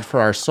is bad for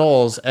our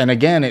souls. And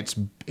again, it's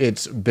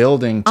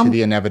building to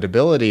the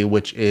inevitability,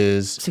 which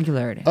is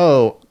singularity.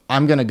 Oh,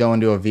 I'm going to go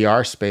into a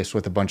VR space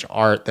with a bunch of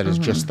art that is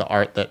just the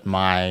art that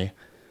my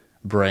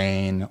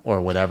brain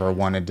or whatever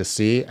wanted to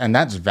see. And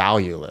that's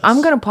valueless.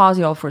 I'm going to pause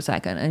you all for a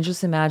second and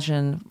just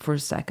imagine for a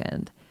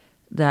second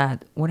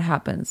that what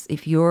happens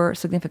if your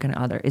significant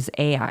other is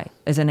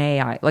an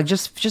AI. Like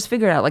just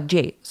figure it out. Like,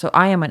 Jay, so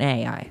I am an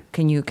AI.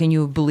 Can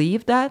you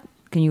believe that?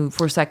 Can you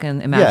for a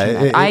second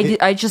imagine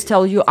that? I just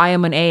tell you I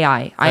am an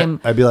AI.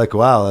 I'd be like,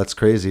 wow, that's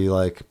crazy.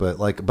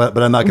 But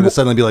I'm not going to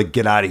suddenly be like,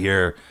 get out of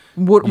here.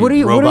 What are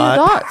your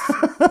thoughts?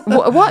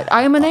 what?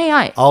 I am an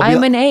AI. I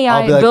am an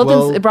AI like,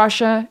 built in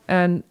Russia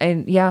and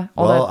yeah.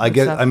 All well, that I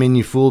guess stuff. I mean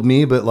you fooled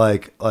me, but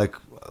like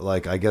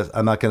I guess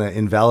I'm not going to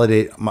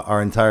invalidate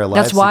our entire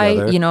lives. That's why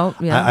together. you know.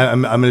 Yeah.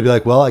 I'm going to be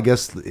like, well, I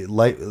guess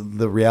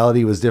the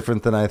reality was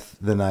different than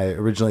I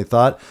originally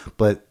thought,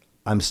 but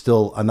I'm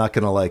not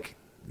going to like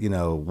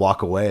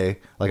walk away.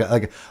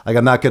 Like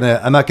I'm not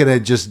gonna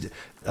just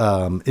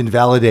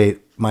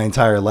invalidate my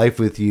entire life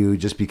with you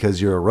just because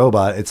you're a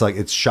robot. It's like,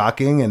 it's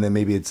shocking, and then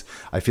maybe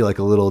I feel like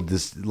a little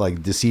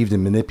deceived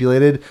and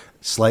manipulated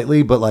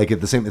slightly, but like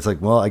at the same, it's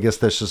like, well, I guess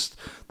that's just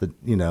the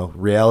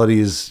reality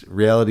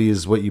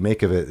is what you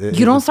make of it.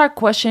 You don't start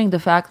questioning the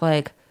fact,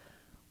 like,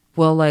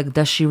 well, like,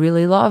 does she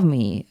really love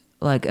me,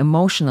 like,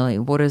 emotionally?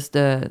 What's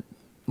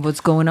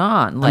going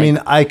on? Like, I mean,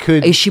 I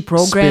could. Is she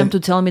programmed to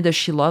tell me that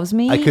she loves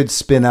me? I could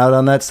spin out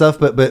on that stuff,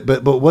 but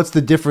what's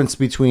the difference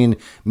between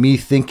me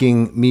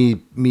thinking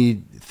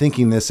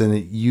this and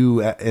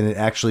it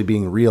actually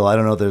being real? I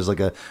don't know. There's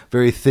like a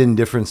very thin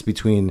difference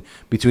between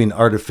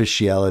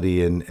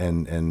artificiality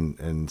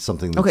and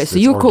something. Okay, so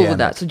you're cool with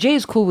that. So Jay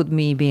is cool with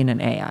me being an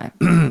AI.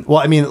 Well,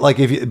 I mean, like,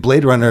 if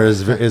Blade Runner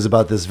is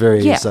about this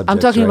very subject. I'm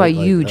talking right?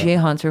 about you, Jay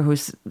Hunter,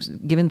 who's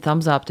giving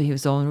thumbs up to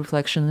his own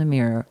reflection in the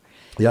mirror.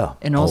 Yeah,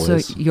 and also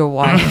always. Your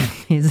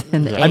wife is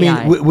an AI. I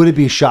mean, would it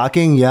be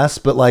shocking? Yes,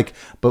 but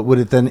would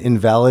it then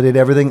invalidate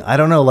everything? I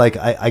don't know. Like,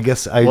 I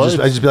guess I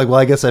just be like, well,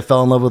 I guess I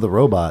fell in love with a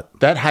robot.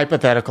 That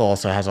hypothetical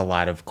also has a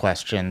lot of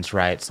questions,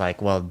 right? It's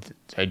like, well,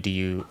 are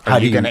you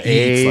going to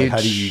age? Like,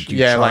 how do you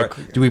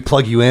do we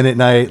plug you in at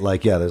night?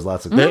 Like, yeah, there's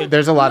lots of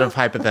there's a lot of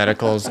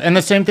hypotheticals, and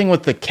the same thing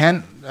with the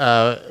Kent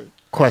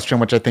question,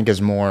 which I think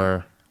is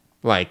more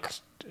like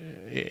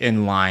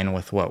in line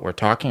with what we're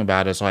talking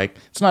about. Is like,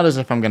 it's not as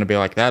if I'm going to be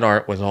like, that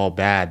art was all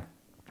bad.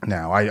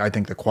 No, I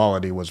think the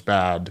quality was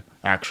bad,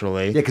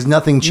 actually. Yeah, because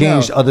nothing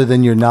changed other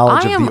than your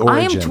knowledge of the origin. I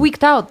am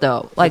tweaked out,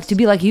 though. Like, to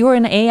be like, you're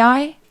an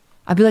AI?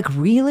 I'd be like,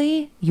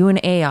 really? You an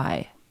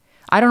AI?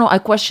 I don't know. I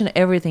question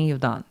everything you've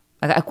done.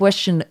 Like, I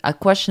question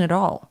it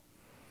all.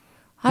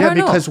 I don't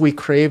know. Because we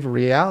crave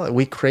reality.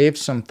 We crave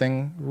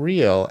something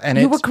real, and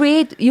you were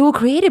created,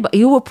 but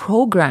you were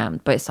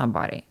programmed by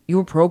somebody.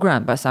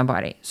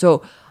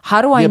 So how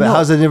do I know? But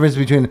how's the difference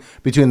between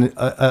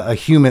a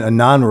human, a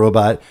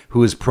non-robot,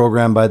 who is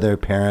programmed by their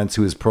parents,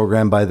 who is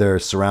programmed by their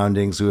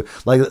surroundings, who,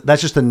 like,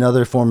 that's just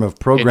another form of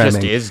programming.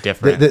 It just is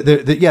different.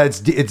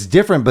 It's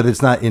different, but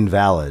it's not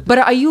invalid. But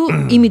are you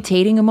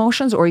imitating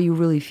emotions, or are you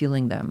really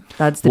feeling them?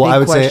 That's the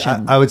big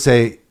question. I would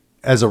say.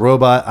 As a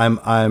robot,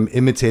 I'm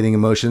imitating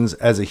emotions.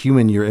 As a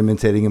human, you're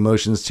imitating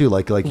emotions too.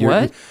 Like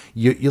you're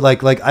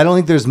like I don't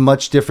think there's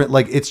much different.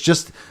 Like, it's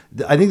just,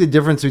 I think the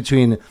difference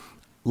between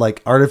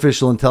like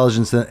artificial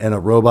intelligence and a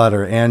robot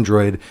or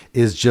android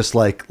is just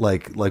like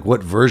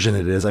what version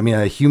it is. I mean,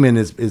 a human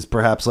is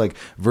perhaps like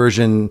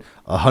version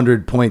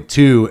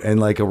 100.2 and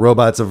like a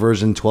robot's a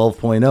version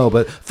 12.0,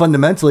 but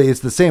fundamentally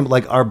it's the same.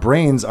 Like, our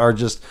brains are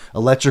just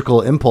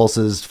electrical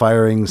impulses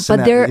firing.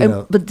 But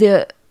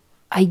the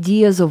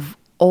ideas of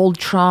old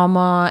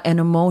trauma and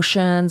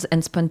emotions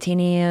and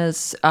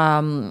spontaneous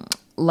emotional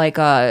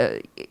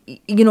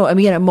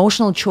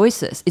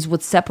choices is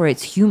what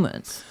separates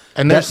humans.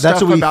 And there's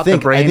stuff about the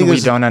brain we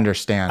don't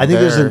understand. I think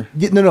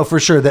there's for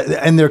sure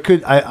and there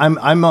could,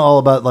 I'm all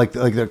about like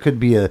there could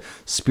be a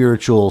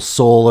spiritual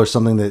soul or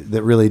something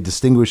that really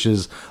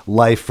distinguishes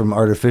life from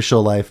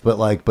artificial life,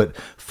 but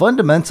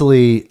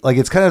fundamentally, like,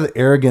 it's kind of the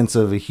arrogance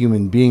of a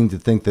human being to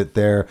think that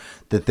they're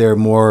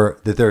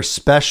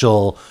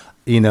special.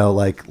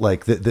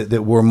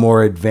 That we're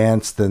more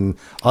advanced than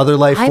other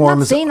life forms. I'm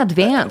not saying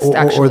advanced,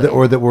 or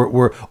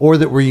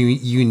that we're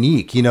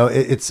unique.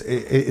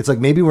 It's like,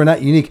 maybe we're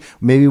not unique.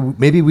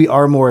 Maybe we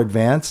are more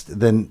advanced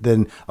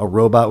than a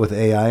robot with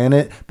AI in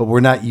it, but we're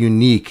not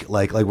unique.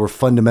 Like we're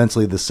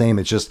fundamentally the same.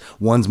 It's just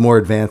one's more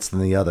advanced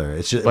than the other.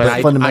 It's just,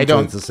 but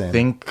fundamentally it's the same. I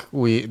don't think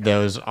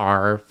those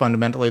are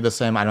fundamentally the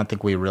same. I don't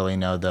think we really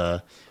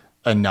know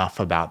enough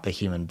about the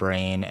human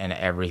brain and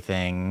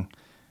everything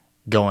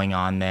going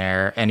on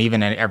there, and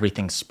even in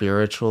everything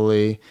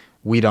spiritually.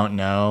 We don't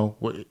know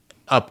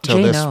up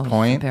till this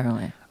point,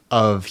 apparently,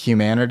 of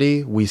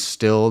humanity. We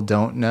still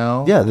don't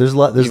know. Yeah, there's a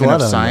lot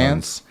of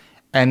science.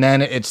 And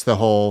then it's the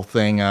whole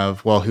thing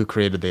of, well, who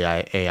created the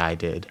AI?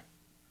 Did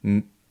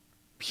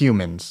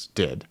humans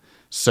did.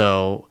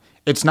 So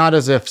it's not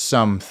as if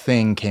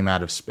something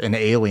an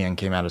alien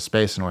came out of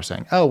space and we're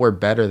saying, oh, we're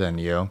better than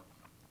you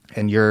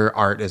and your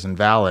art is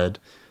invalid.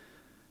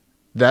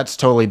 That's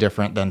totally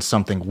different than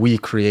something we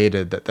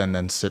created that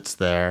then sits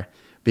there.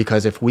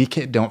 Because if we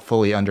don't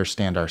fully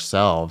understand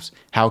ourselves,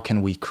 how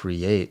can we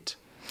create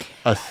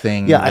a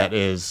thing that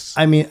is?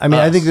 I mean,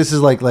 I think this is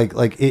like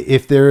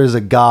if there is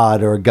a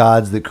god or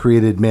gods that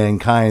created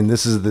mankind,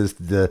 this is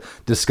the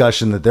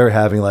discussion that they're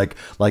having. Like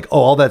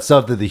all that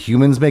stuff that the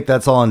humans make,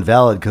 that's all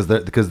invalid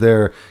because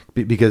they're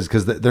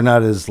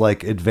not as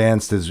like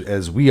advanced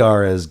as we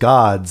are as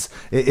gods.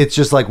 It's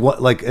just like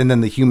and then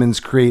the humans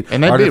create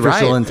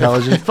artificial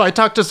intelligence. If I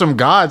talk to some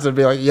gods, I'd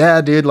be like, yeah,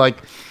 dude, like,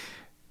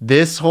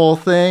 this whole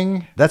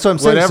thing, that's what I'm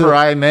saying. Whatever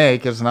I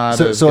make is not.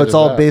 So it's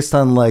all based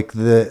on like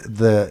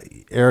the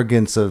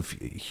arrogance of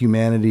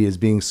humanity as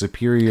being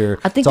superior.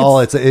 I think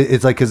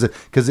it's like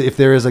because if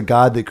there is a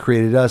god that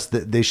created us,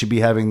 that they should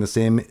be having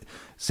the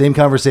Same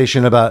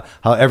conversation about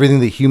how everything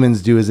that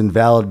humans do is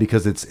invalid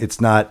because it's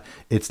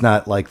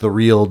not like the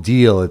real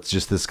deal. It's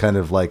just this kind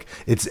of like,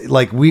 it's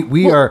like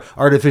we are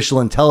artificial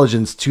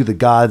intelligence to the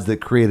gods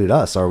that created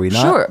us, are we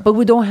not? Sure, but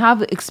we don't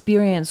have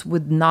experience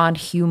with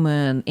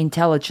non-human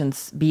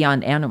intelligence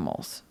beyond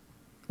animals,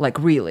 like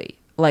really,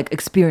 like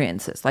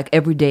experiences, like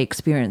everyday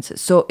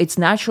experiences. So it's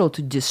natural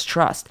to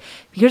distrust.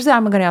 Here's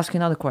I'm going to ask you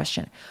another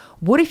question.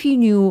 What if you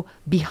knew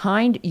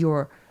behind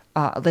your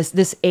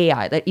this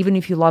AI, that even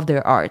if you love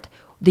their art,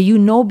 that you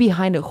know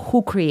behind it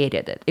who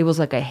created it? It was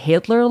like a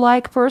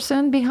Hitler-like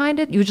person behind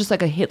it. You were just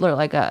like a Hitler,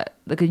 like a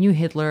new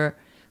Hitler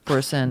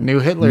person. New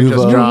Hitler Nouveau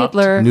just dropped.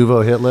 Hitler.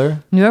 Nouveau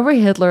Hitler. Whoever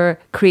Hitler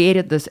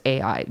created this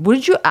AI.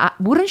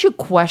 Wouldn't you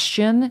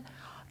question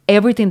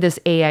everything this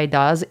AI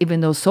does,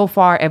 even though so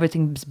far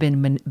everything's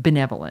been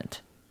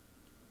benevolent?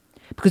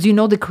 Because you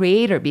know the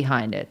creator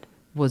behind it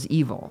was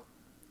evil.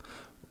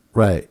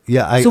 Right.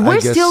 Yeah. So I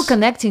we're guess still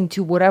connecting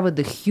to whatever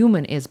the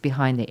human is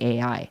behind the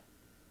AI.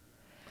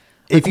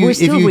 If we're you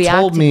still told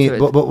reacting me, to it.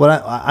 but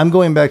what I'm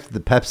going back to the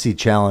Pepsi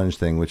challenge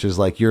thing, which is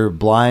like you're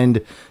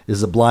blind,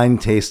 is a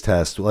blind taste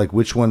test, like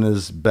which one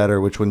is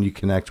better, which one you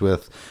connect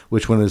with,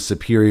 which one is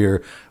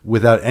superior,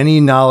 without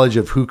any knowledge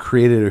of who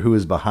created it or who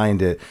is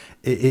behind it.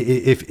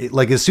 If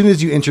like as soon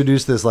as you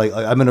introduce this, like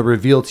I'm going to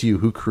reveal to you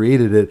who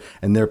created it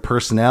and their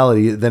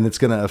personality, then it's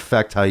going to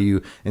affect how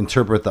you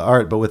interpret the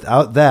art. But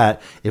without that,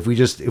 if we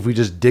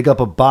just dig up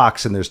a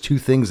box and there's two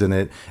things in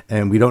it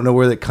and we don't know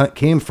where that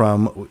came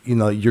from,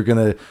 you're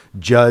going to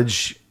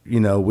judge,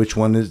 which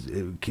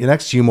one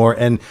connects to you more.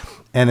 And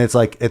it's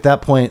like at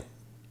that point,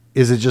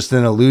 is it just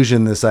an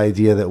illusion, this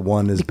idea that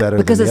one is better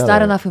because than the it's other?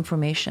 not enough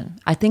information.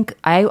 I think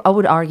I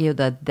would argue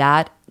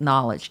that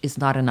knowledge is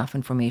not enough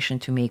information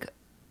to make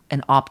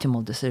an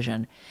optimal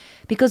decision,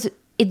 because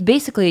it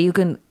basically, you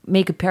can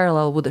make a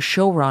parallel with a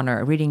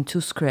showrunner reading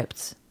two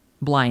scripts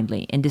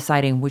blindly and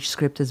deciding which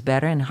script is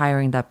better and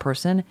hiring that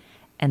person,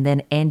 and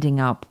then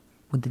ending up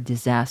with the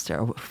disaster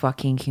of a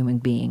fucking human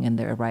being in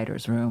their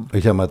writer's room. Are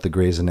you talking about the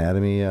Grey's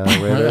Anatomy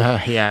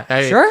writer? Yeah.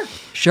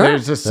 Sure.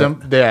 There's just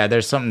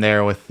there's something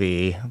there with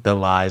the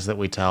lies that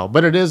we tell,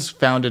 but it is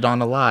founded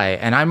on a lie.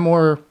 And I'm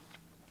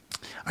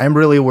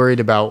really worried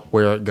about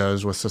where it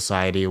goes with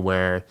society,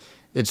 where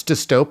it's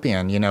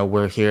dystopian.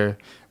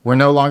 We're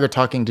no longer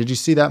talking. Did you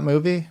see that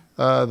movie,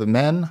 The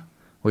Men?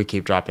 We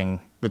keep dropping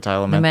the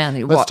title of Men.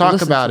 Men. Let's talk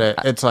Listen about to it.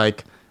 It's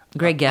like,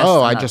 Great guest.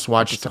 oh, on I that just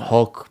watched episode.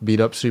 Hulk beat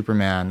up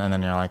Superman, and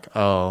then you're like,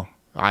 oh,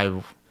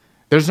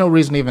 there's no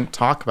reason to even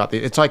talk about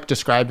it. It's like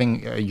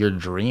describing your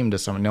dream to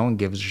someone. No one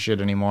gives a shit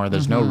anymore.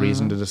 There's no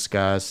reason to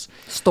discuss.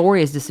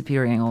 Story is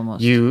disappearing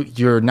almost.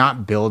 You're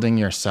not building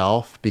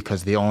yourself,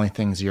 because the only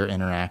things you're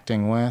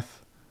interacting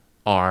with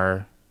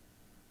are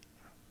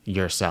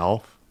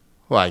yourself,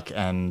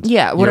 and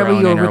whatever your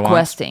own you're inner wants.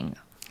 requesting.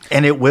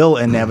 And it will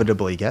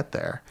inevitably get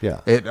there. Yeah.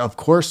 It of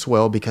course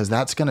will, because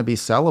that's going to be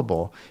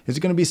sellable. It's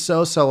going to be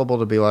so sellable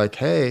to be like,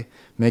 hey,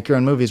 make your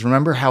own movies.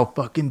 Remember how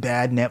fucking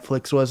bad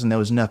Netflix was and there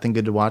was nothing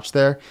good to watch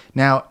there?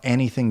 Now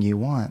anything you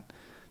want.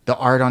 The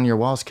art on your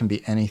walls can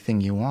be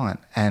anything you want.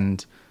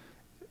 And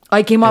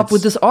I came up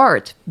with this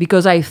art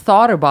because I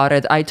thought about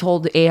it. I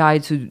told the AI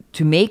to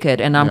make it,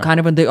 and I'm kind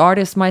of the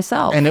artist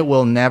myself. and it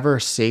will never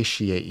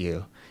satiate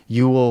you.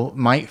 You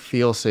might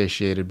feel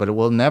satiated, but it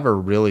will never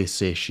really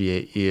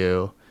satiate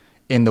you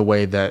in the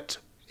way that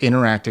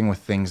interacting with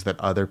things that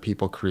other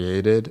people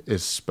created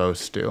is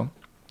supposed to.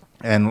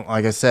 And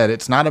like I said,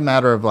 it's not a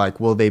matter of like,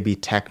 will they be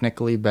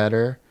technically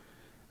better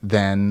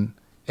than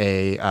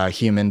a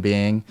human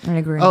being? I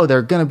agree. Oh,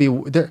 they're going to be.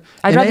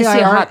 I'd rather see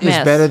a art hot is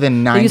mess. better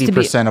than There used to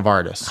be- 90% of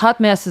artists. Hot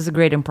Mess is a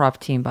great improv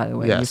team, by the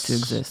way. It used to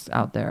Yes. exist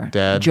out there.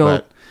 Dead,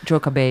 Joe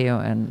but- Cabello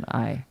and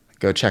I.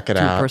 Go check it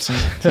out. Two-person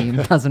team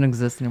doesn't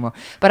exist anymore.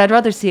 But I'd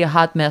rather see a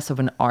hot mess of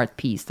an art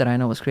piece that I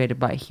know was created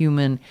by a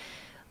human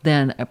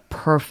than a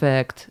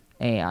perfect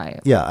AI.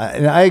 Yeah,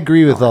 and I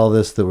agree with all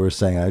this that we're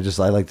saying. I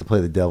like to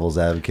play the devil's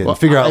advocate Well, and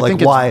figure I out like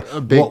think it's why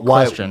a big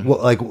question.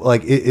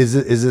 like is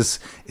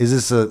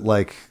this a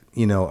like,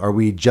 are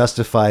we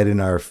justified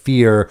in our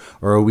fear,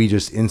 or are we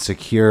just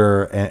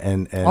insecure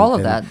and All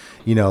of that.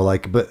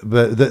 But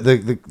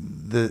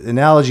the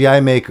analogy I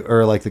make,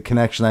 or like the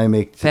connection I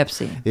make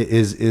Pepsi.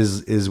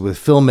 is with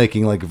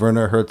filmmaking, like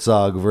Werner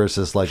Herzog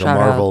versus like Shout a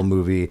Marvel out.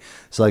 movie.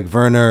 So like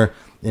Werner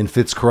in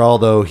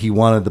Fitzcarraldo, he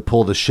wanted to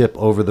pull the ship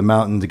over the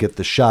mountain to get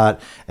the shot,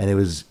 and it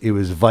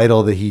was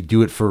vital that he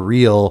do it for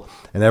real.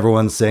 And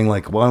everyone's saying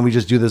like, why don't we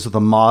just do this with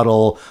a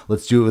model?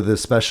 Let's do it with a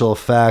special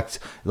effect.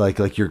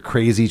 Like you're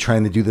crazy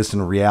trying to do this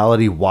in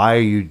reality. Why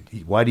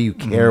do you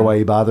care? Why are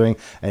you bothering?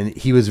 And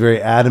he was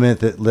very adamant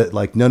that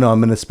like, no,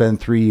 I'm going to spend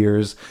 3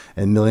 years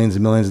and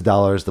millions of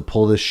dollars to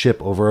pull this ship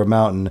over a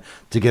mountain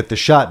to get the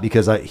shot,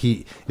 because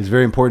he is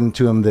very important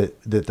to him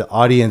that the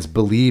audience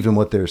believe in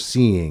what they're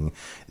seeing,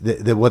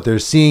 that what they're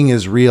seeing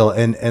is real.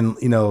 And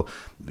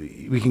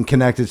we can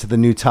connect it to the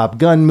new Top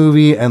Gun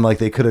movie, and like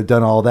they could have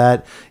done all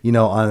that,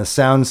 on a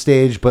sound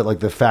stage, but like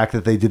the fact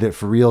that they did it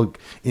for real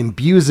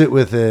imbues it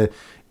with a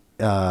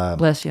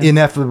Bless you.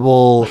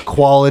 ineffable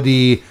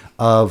quality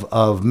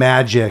of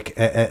magic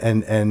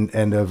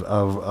and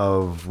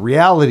of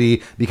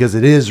reality because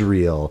it is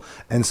real.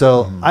 And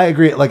so I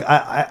agree. Like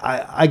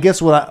I guess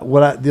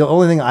the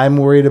only thing I'm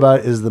worried about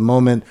is the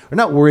moment, or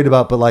not worried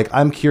about, but like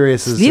I'm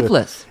curious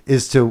Sleepless.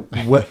 as to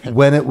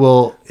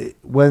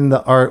when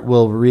the art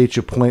will reach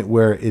a point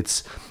where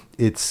it's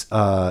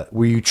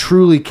where you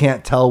truly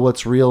can't tell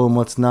what's real and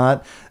what's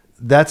not.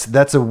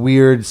 That's a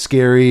weird,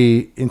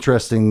 scary,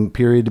 interesting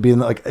period to be in.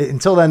 Like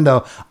until then,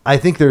 though, I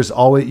think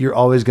you're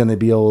always going to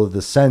be able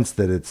to sense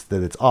that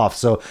it's off.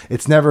 So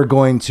it's never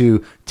going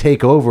to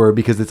take over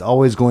because it's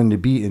always going to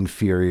be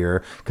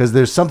inferior because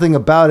there's something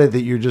about it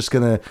that you're just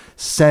going to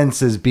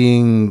sense as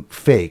being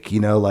fake.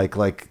 You know,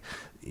 like.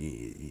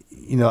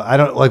 You know, I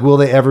don't like, will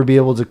they ever be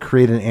able to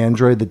create an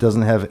Android that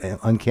doesn't have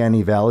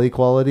uncanny valley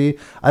quality?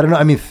 I don't know.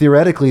 I mean,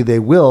 theoretically they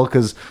will,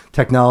 because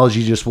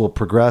technology just will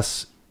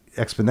progress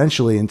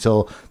exponentially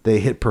until they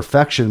hit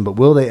perfection. But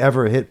will they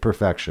ever hit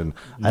perfection?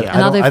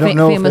 Another I don't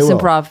know famous if they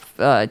will.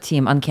 improv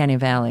team, Uncanny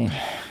Valley.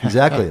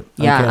 Exactly.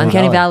 Yeah,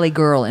 Uncanny Valley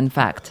girl, in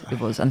fact.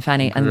 It was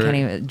Uncanny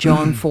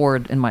Joan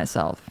Ford and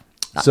myself.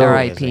 So-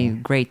 R.I.P.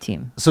 Great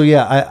team. So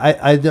yeah,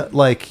 I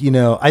like, you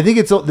know, I think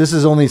this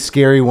is only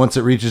scary once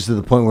it reaches to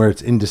the point where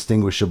it's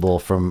indistinguishable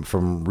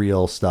from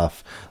real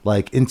stuff.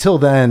 Like until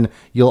then,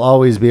 you'll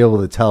always be able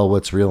to tell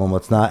what's real and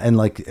what's not.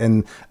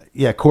 And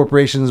yeah,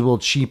 corporations will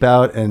cheap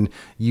out and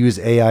use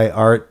AI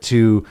art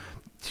to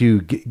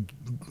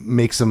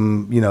make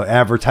some, you know,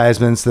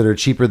 advertisements that are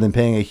cheaper than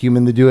paying a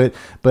human to do it.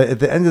 But at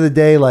the end of the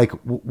day, like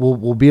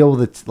we'll be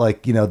able to,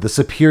 like, you know, the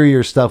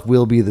superior stuff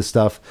will be the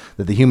stuff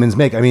that the humans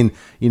make. I mean,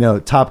 you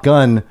know, Top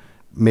Gun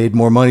made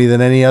more money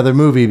than any other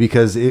movie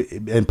because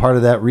and part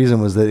of that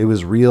reason was that it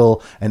was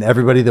real and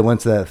everybody that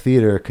went to that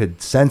theater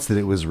could sense that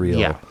it was real.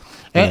 Yeah.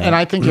 And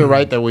I think you're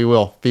right that we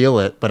will feel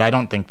it, but I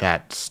don't think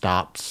that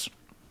stops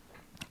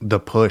the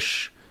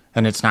push.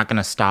 And it's not going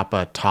to stop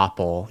a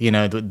topple, you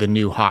know, the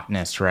new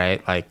hotness,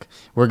 right? Like,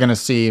 we're going to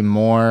see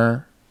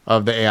more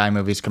of the AI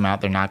movies come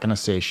out. They're not going to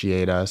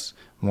satiate us.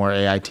 More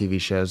AI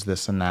TV shows,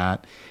 this and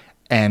that.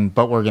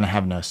 But we're going to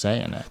have no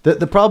say in it.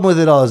 The problem with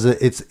it all is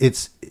that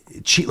it's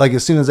cheap. Like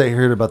as soon as I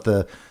heard about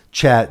the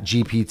Chat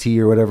GPT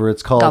or whatever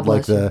it's called, God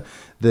like bless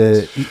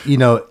the you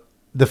know,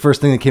 the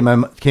first thing that came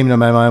to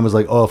my mind was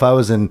like, oh, if I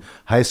was in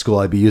high school,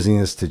 I'd be using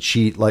this to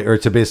cheat, like, or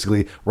to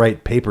basically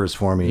write papers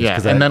for me. Yeah,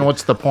 and then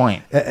what's the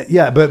point?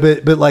 Yeah, but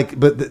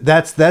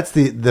that's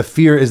the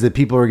fear is that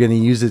people are going to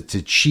use it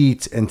to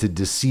cheat and to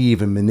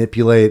deceive and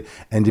manipulate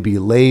and to be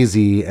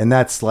lazy, and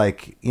that's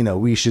like, you know,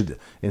 we should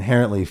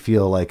inherently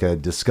feel like a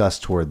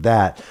disgust toward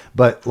that.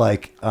 But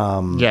like,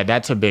 yeah,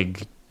 that's a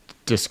big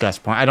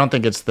disgust point. I don't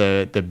think it's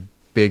the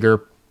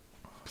bigger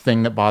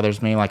thing that bothers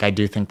me. Like, I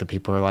do think that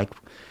people are like,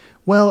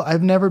 well,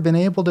 I've never been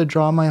able to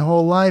draw my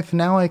whole life.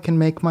 Now I can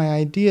make my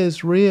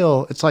ideas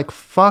real. It's like,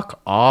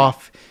 fuck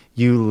off,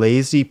 you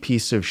lazy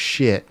piece of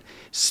shit.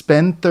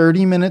 Spend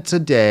 30 minutes a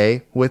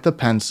day with a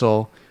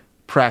pencil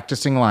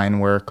practicing line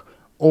work,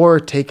 or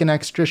take an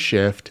extra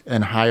shift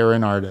and hire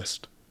an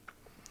artist.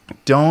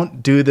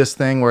 Don't do this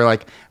thing where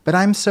like, but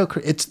I'm so...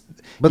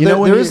 But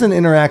there is an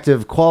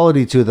interactive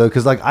quality to it, though,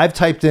 because like I've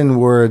typed in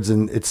words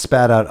and it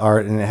spat out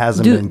art and it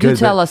hasn't been good. Do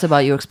tell us about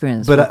your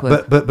experience.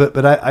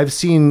 But I've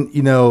seen,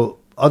 you know,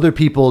 other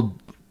people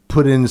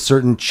put in a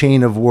certain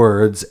chain of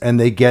words and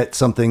they get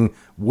something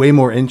way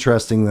more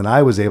interesting than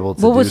I was able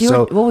to do.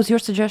 What was your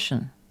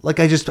suggestion? Like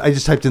I just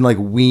typed in like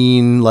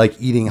ween, like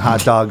eating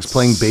hot dogs,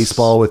 playing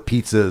baseball with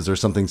pizzas or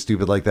something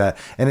stupid like that.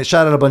 And it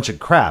shot out a bunch of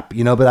crap,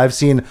 you know, but I've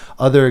seen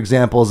other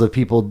examples of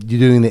people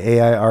doing the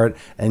AI art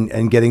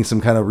and getting some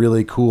kind of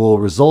really cool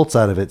results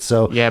out of it.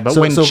 So yeah, but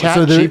when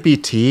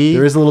ChatGPT,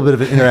 there is a little bit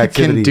of an interactivity.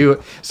 Can do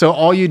it. So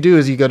all you do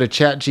is you go to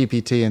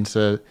ChatGPT and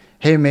say,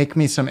 hey, make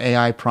me some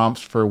AI prompts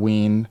for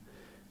ween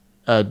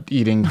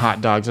eating hot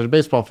dogs at a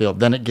baseball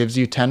field. Then it gives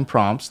you 10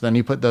 prompts. Then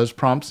you put those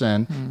prompts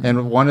in,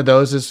 and one of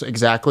those is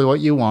exactly what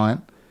you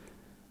want.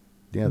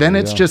 Yeah, then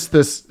it's just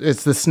this,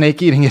 it's the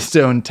snake eating its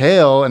own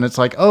tail. And it's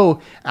like,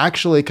 oh,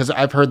 actually, because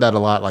I've heard that a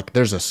lot, like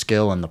there's a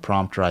skill in the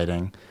prompt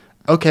writing.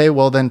 Okay,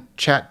 well then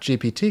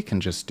ChatGPT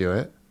can just do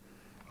it.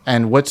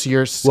 And what's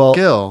your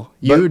skill?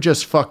 You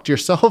just fucked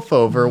yourself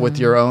over with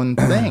your own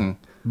thing.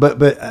 But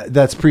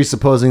that's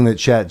presupposing that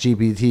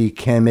ChatGPT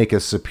can make a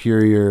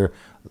superior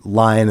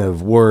line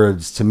of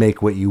words to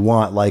make what you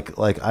want.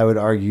 Like I would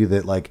argue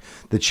that like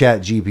the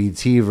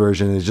ChatGPT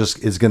version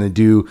is going to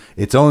do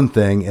its own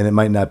thing, and it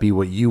might not be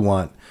what you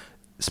want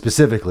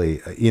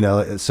specifically. You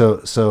know,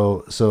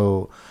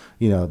 so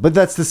you know. But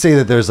that's to say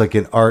that there's like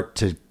an art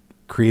to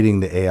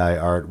creating the AI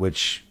art,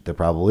 which there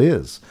probably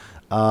is.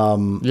 Yeah,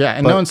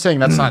 and no one's saying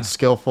that's not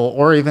skillful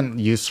or even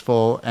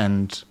useful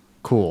and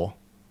cool.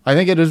 I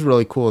think it is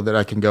really cool that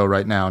I can go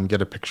right now and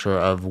get a picture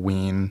of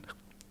ween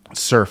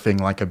surfing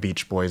like a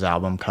Beach Boys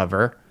album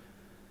cover.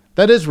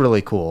 That is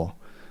really cool.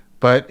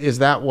 But is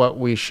that what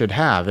we should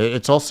have?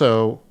 It's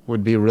also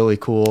would be really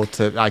cool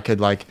I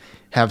could like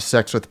have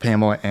sex with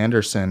Pamela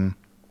Anderson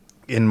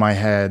in my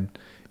head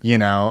you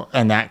know,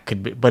 and that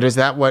could be, but is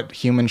that what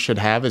humans should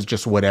have, is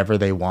just whatever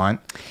they want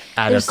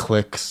at There's- a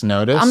click's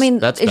notice? I mean,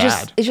 that's it's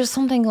bad. just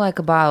something like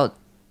about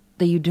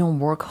that you don't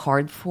work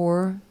hard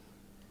for,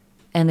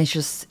 and it's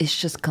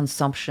just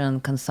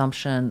consumption,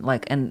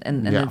 like and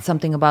Yeah. it's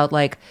something about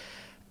like,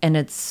 and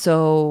it's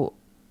so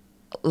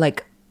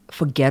like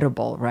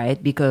forgettable,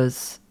 right?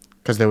 Because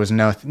There was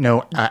no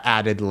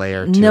added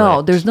layer to no,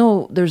 it. there's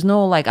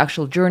no like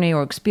actual journey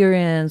or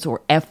experience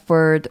or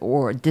effort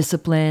or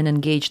discipline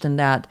engaged in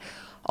that.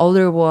 All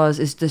there was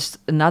is just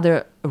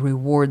another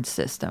reward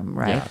system,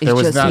 right? Yeah, It's there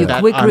was just not you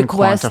that quick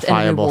request and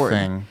unquantifiable reward.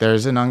 thing.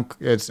 There's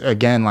it's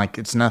again, like,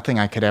 it's nothing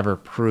I could ever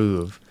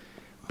prove,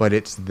 but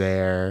it's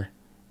there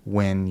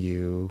when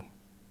you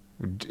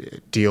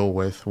deal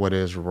with what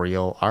is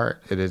real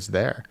art. It is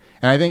there.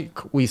 And I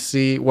think we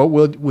see what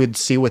we'd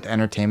see with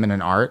entertainment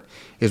and art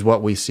is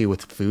what we see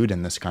with food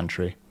in this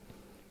country.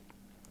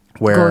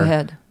 Where Go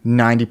ahead.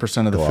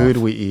 90% of the food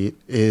we eat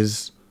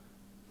is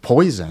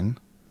poison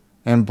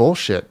and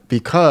bullshit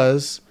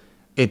because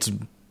it's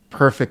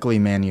perfectly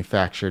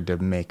manufactured to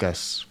make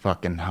us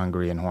fucking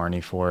hungry and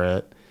horny for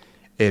it.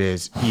 It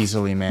is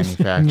easily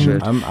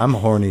manufactured. I'm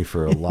horny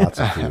for lots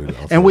of food.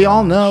 I'll And tell we you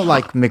all that. know,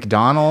 like,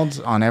 McDonald's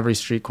on every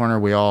street corner,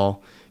 we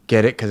all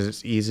get it because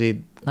it's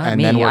easy. Not and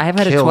me. then we're I've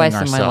had it killing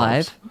twice in my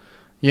life.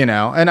 You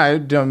know, and I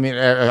don't mean,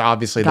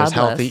 obviously there's God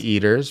healthy bless.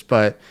 eaters,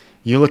 but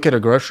you look at a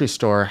grocery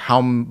store,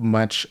 how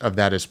much of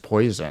that is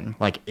poison?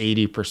 Like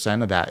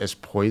 80% of that is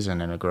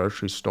poison in a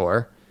grocery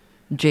store.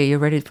 Jay, you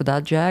ready for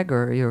that jag,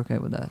 or you're okay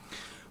with that?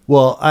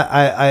 Well,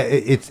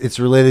 it's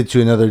related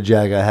to another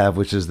jag I have,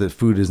 which is that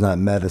food is not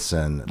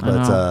medicine.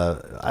 But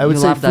I would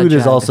You say love that food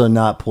is jag. also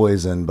not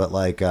poison. But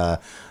like I'd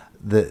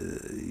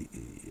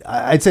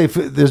say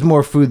there's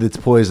more food that's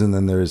poison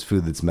than there is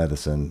food that's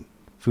medicine.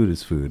 Food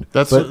is food.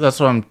 That's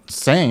what I'm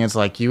saying. It's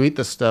like you eat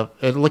the stuff.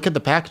 Look at the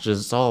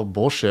packages. It's all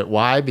bullshit.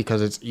 Why?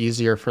 Because it's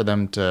easier for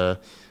them to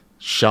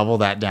shovel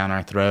that down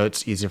our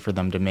throats. Easier for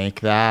them to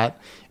make that.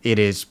 It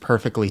is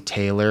perfectly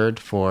tailored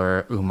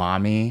for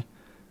umami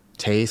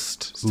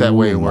taste. So that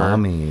way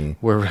Umami.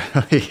 we're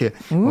really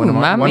one of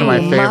my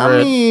umami.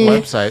 favorite Umami.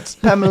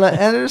 websites. Pamela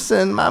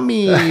Anderson,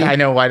 mommy. I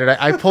know. Why did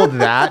I pulled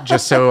that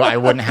just so I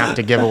wouldn't have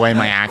to give away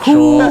my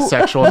actual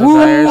sexual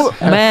desires. Woo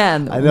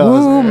man. I know.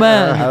 Woo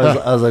man.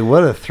 I was like,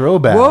 what a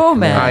throwback. Whoa,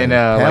 man. I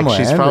know, Pamela like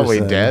she's probably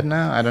Anderson. dead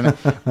now. I don't know,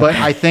 but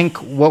I think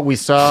what we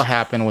saw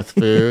happen with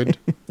food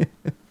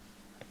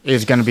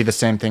is going to be the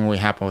same thing we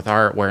happen with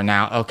art. Where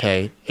now,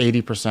 okay,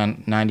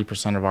 80%,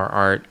 90% of our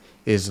art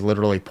is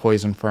literally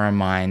poison for our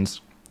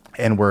minds,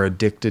 and we're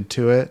addicted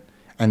to it,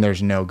 and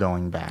there's no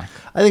going back.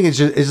 I think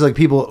it's like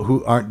people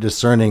who aren't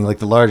discerning, like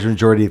the large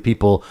majority of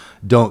people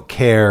don't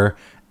care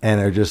and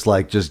are just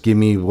like, just give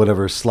me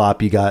whatever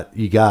slop you got,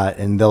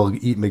 and they'll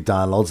eat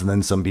McDonald's. And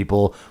then some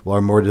people who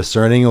are more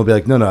discerning will be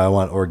like, no, I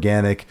want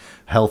organic,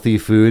 healthy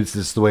foods.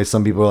 This is the way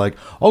some people are like,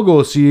 I'll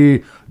go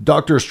see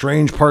Doctor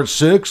Strange Part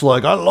 6.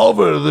 Like, I love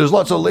it. There's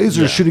lots of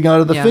lasers shooting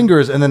out of the Yeah.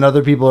 fingers. And then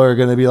other people are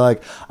going to be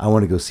like, I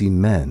want to go see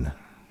Men.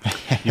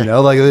 You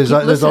know, like there's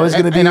always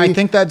going to be. And I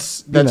think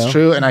that's know.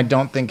 true, and I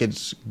don't think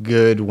it's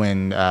good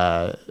when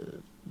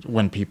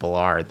people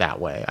are that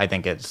way. I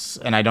think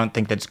I don't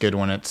think that's good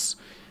when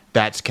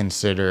that's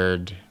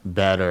considered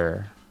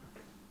better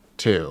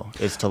too,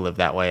 is to live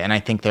that way. And I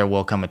think there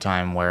will come a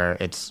time where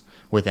it's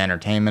with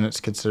entertainment, it's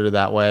considered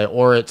that way,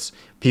 or it's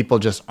people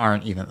just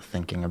aren't even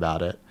thinking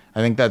about it.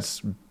 I think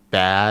that's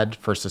bad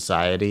for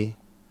society.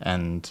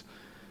 And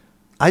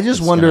I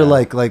just it's wonder, gonna-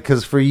 like,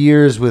 because for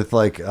years with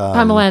like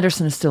Pamela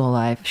Anderson is still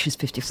alive. She's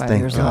 55 thank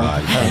years God.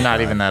 old. I'm not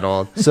even that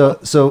old. So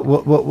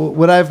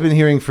what I've been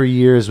hearing for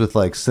years with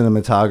like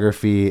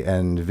cinematography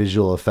and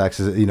visual effects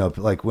is, you know,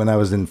 like when I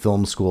was in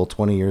film school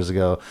 20 years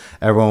ago,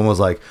 everyone was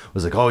like,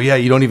 oh yeah,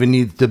 you don't even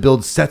need to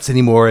build sets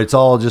anymore. It's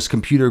all just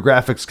computer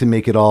graphics can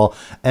make it all.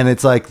 And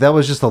it's like, that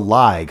was just a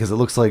lie because it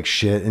looks like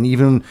shit. And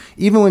even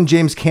when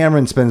James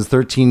Cameron spends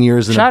 13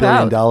 years and Shout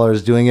 $1 billion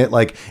out. doing it,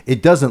 like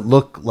it doesn't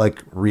look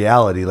like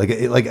reality. Like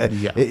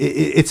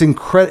it's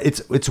incredible.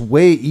 It's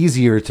way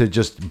easier to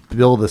just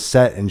build a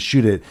set and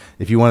shoot it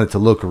if you want it to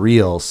look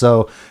real.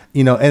 So,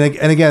 you know,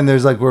 and again,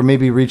 there's like, we're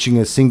maybe reaching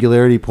a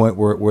singularity point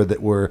where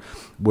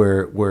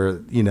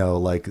you know,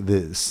 like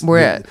the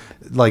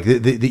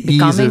ease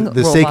becoming of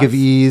the sake of robots.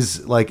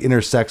 ease like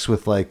intersects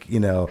with like, you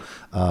know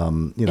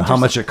how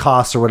much it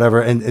costs or whatever.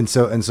 And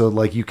so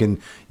like you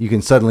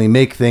can suddenly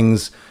make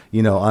things,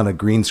 you know, on a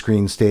green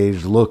screen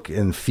stage look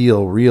and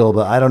feel real.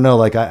 But I don't know,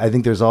 like I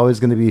think there's always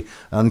going to be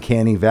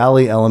uncanny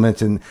valley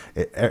element, and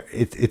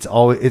it's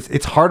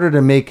harder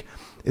to make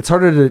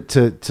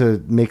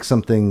to make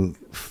something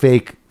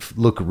fake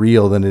look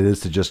real than it is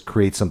to just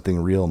create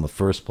something real in the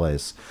first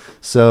place.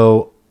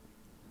 So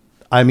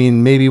I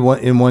mean, maybe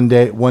one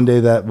day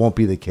that won't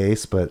be the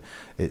case, but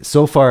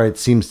so far it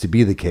seems to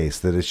be the case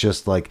that it's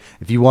just like,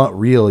 if you want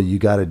real, you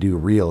got to do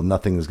real.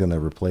 Nothing is going to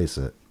replace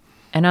it.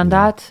 And on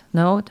that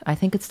note, I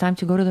think it's time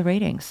to go to the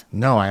ratings.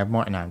 No, I have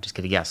more. No, I'm just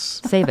kidding.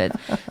 Yes. Save it.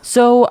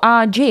 So,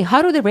 Jay,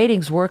 how do the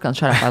ratings work on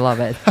Shut Up? I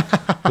Love It.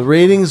 The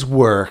ratings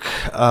work.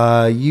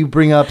 You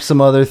bring up some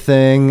other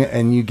thing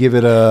and you give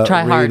it a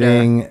Try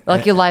rating. harder.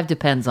 Like your life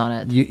depends on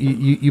it.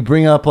 You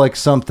bring up like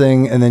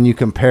something and then you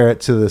compare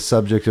it to the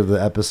subject of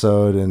the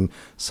episode and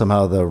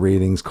somehow the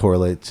ratings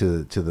correlate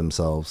to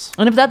themselves.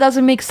 And if that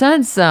doesn't make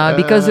sense,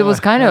 because it was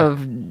kind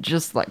of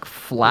just like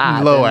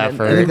flat. Low and-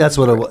 effort. I think that's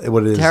what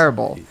it is.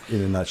 Terrible.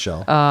 In a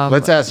nutshell.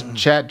 Let's ask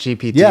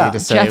ChatGPT yeah. to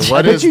say Chat- what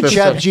I bet is you the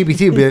Chat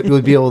GPT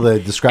would be able to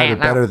describe it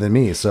No. better than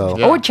me. So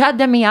Yeah. Or Chad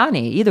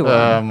Damiani, either one.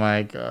 Oh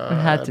my god.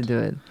 I had to do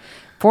it.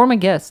 Former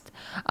guest.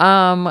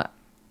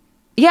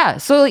 Yeah,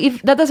 so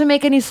if that doesn't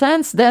make any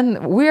sense,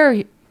 then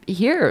we're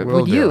here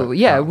We'll with do you. it.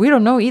 Yeah, we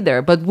don't know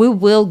either, but we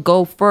will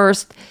go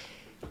first.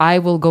 I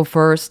will go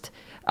first.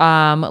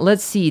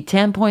 Let's see,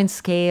 10-point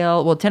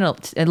scale. Well,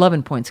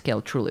 11-point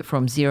scale, truly,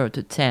 from 0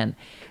 to 10.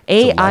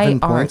 it's 11 AI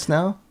points art.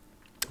 now?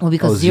 Well,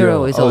 because Oh,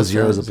 0 is oh, also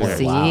 0 is a point.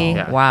 See,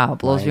 Wow. wow,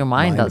 blows your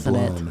mind, doesn't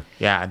it? blown.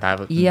 Yeah,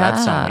 that's Yeah.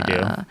 something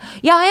we do.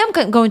 Yeah, I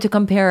am going to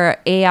compare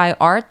AI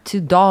art to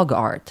dog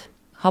art.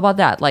 How about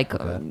that? Like,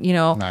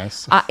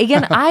 Nice.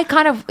 Again, I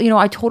kind of,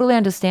 I totally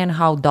understand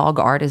how dog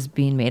art is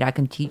being made. I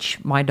can teach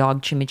my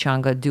dog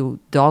Chimichanga do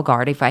dog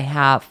art if I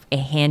have a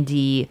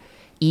handy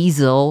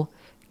easel,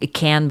 a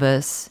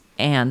canvas,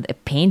 and a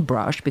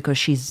paintbrush because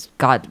she's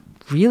got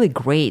really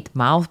great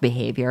mouth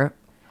behavior.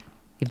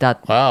 If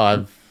that Well,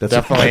 I've That's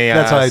definitely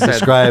that's how I said-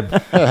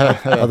 describe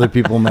other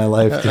people in my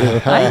life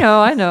too.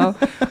 I know.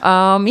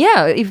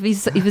 Yeah, if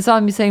you saw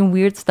me saying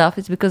weird stuff,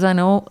 it's because I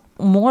know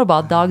more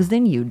about dogs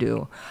than you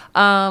do.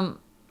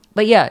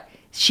 But yeah,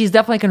 she's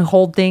definitely can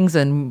hold things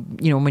and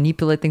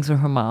manipulate things with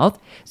her mouth.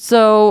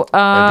 So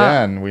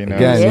Again, we know.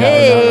 Again,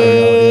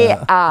 yay!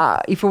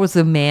 yeah. If it was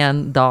a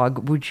man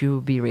dog, would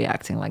you be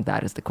reacting like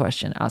that? Is the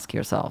question. Ask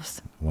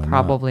yourselves. Why not?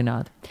 Probably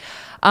not.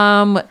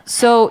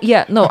 So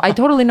yeah, no, I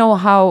totally know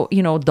how,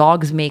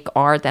 dogs make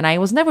art, and I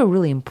was never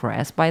really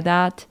impressed by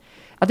that.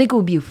 I think it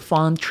would be a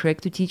fun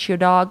trick to teach your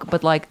dog,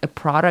 but like a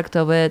product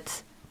of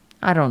it,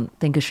 I don't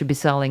think it should be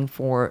selling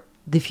for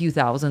the few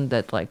thousand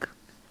that like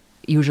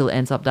usually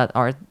ends up that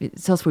art. It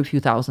sells for a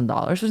few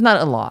 $1,000s. It's not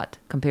a lot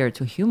compared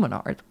to human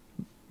art,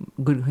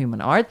 good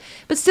human art,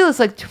 but still it's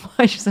like too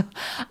much. So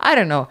I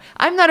don't know.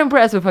 I'm not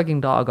impressed with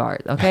fucking dog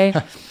art. Okay.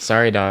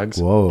 Sorry,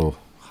 dogs. Whoa.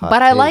 Hot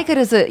But I take. like it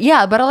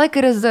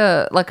as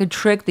a like a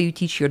trick that you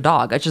teach your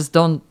dog. I just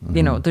don't,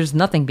 there's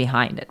nothing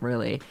behind it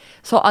really.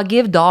 So I'll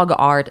give dog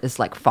art as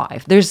like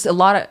 5. There's a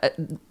lot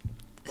of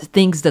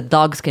things that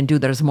dogs can do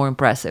that is more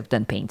impressive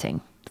than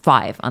painting.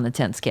 5 on the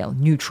 10 scale,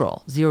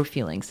 neutral, 0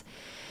 feelings.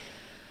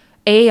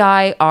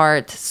 AI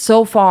art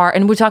so far,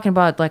 and we're talking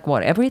about like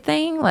what,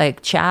 everything,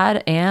 like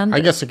Chad and I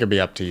guess it could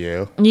be up to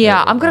you.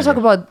 yeah, I'm gonna talk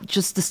about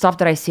just the stuff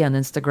that I see on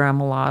Instagram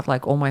a lot.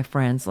 Like all my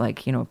friends,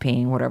 like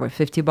paying whatever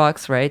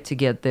 $50, right, to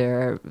get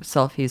their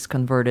selfies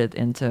converted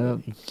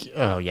into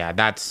Oh yeah,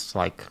 that's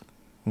like,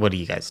 what are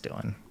you guys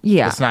doing?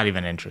 Yeah. It's not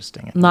even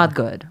interesting. not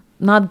good,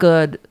 not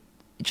good.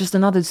 Just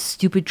another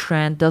stupid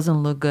trend.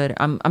 Doesn't look good.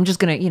 I'm just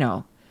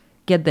gonna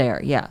get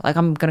there. Yeah, like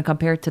I'm gonna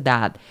compare it to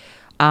that.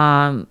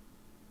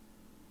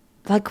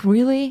 Like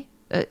really,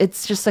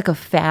 it's just like a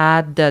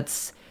fad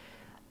that's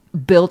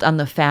built on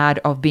the fad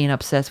of being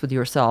obsessed with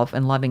yourself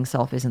and loving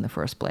selfies in the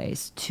first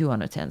place. 2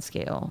 on a 10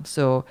 scale.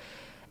 So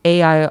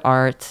AI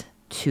art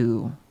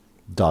 2,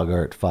 Dog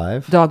art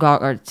 5. dog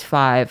art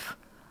 5,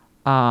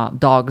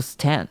 dogs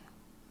 10.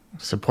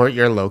 Support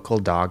your local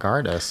dog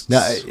artists. Now,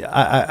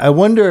 I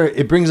wonder.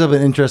 It brings up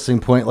an interesting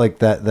point, like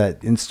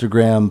that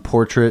Instagram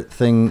portrait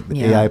thing, the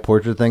Yeah. AI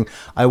portrait thing.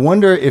 I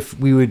wonder if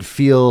we would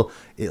feel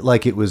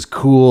like it was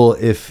cool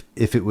if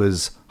it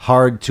was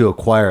hard to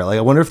acquire. Like,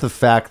 I wonder if the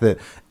fact that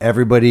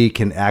everybody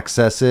can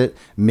access it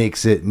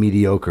makes it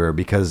mediocre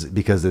because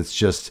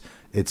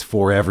it's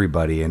for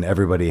everybody and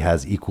everybody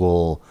has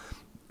equal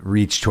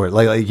reach toward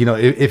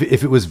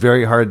if it was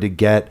very hard to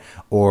get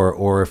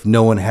or if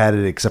no one had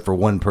it except for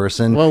one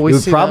person, Well, we it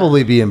would see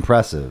probably be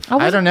impressive.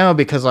 I don't know,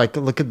 because like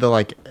look at the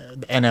like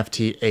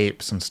NFT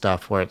apes and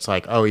stuff where it's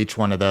like, oh, each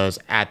one of those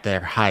at their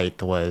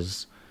height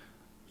was,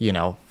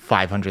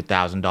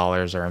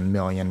 $500,000 or $1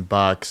 million,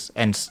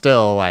 and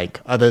still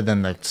like, other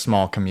than the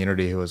small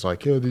community who was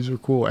like, yo, these are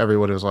cool,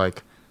 everybody was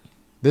like,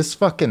 this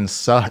fucking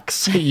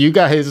sucks. You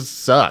guys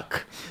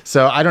suck.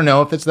 So I don't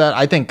know if it's that.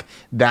 I think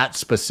that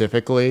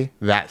specifically,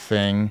 that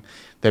thing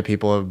that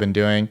people have been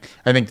doing,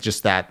 I think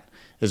just that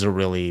is a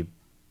really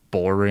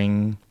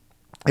boring.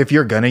 If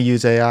you're gonna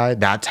use AI,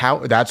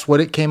 that's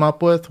what it came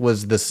up with,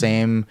 was the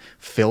same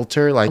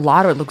filter. Like A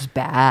lot of it looks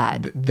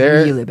bad,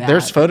 there, really bad.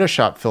 there's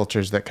Photoshop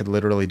filters that could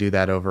literally do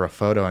that over a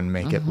photo and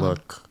make Mm-hmm. it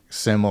look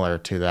similar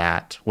to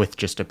that with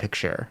just a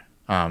picture.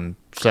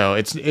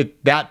 So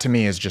that to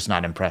me is just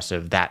not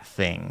impressive. That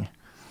thing.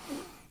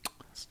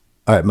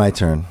 All right, my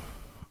turn.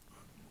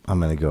 I'm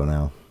gonna go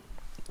now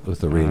with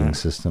the rating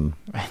system.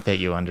 That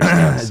you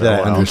understand so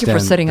That I well. Thank you for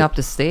understand setting up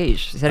the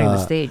stage, setting the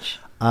stage.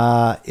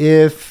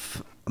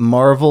 If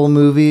Marvel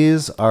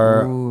movies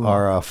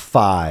are a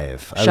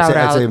 5. Shout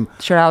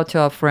out to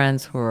our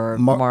friends who are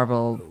Mar-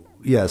 Marvel.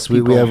 Yes, we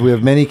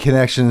have many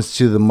connections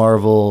to the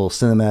Marvel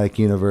Cinematic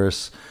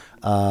Universe,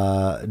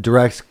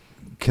 direct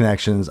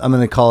connections. I'm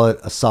going to call it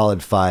a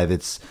solid 5.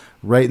 It's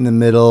right in the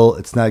middle.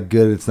 It's not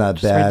good. It's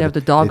not bad. right there with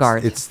the dog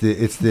art. It's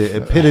the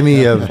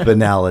epitome of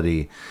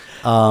banality.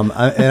 And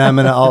I'm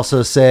going to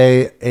also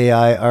say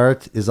AI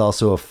art is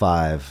also a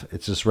 5.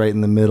 It's just right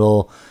in the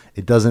middle.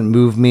 It doesn't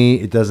move me.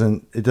 It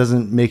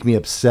doesn't make me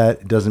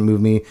upset. It doesn't move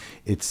me.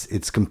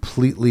 It's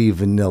completely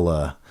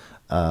vanilla.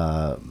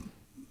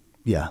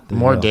 Yeah, there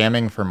More you go.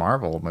 damning for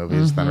Marvel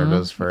movies than it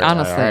is for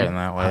Honestly. AI in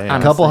that way. A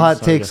A couple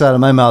hot takes out of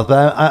my mouth,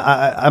 but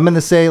I'm going to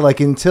say, like,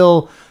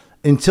 until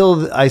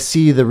I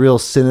see the real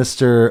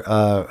sinister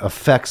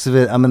effects of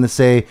it, I'm going to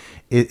say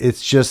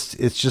it's just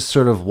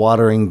sort of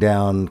watering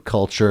down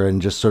culture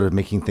and just sort of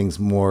making things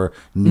more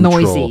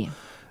neutral. Noisy.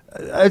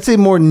 I'd say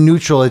more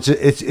neutral.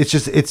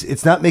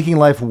 It's not making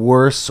life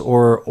worse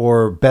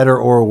or better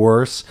or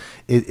worse.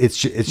 It's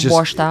just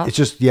Washed out? It's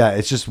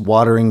just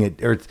watering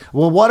it,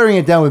 watering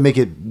it down would make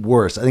it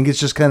worse. I think it's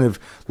just kind of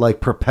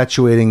like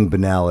perpetuating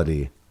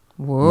banality.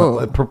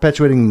 Whoa.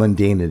 Perpetuating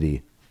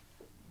mundanity.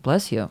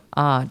 Bless you.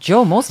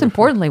 Joe, most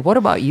importantly, what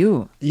about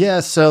you?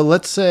 Yeah, so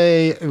let's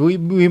say we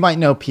might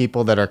know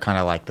people that are kind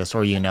of like this,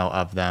 or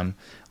of them.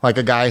 Like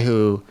a guy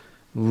who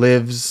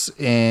lives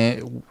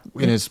in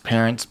his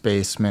parents'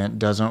 basement,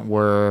 doesn't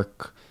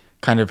work,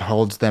 kind of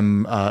holds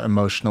them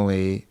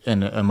emotionally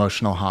in an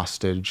emotional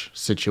hostage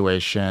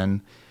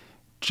situation,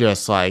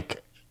 just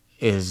like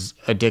is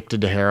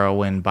addicted to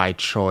heroin by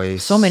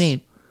choice. So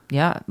many.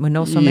 Yeah, we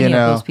know so many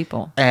of those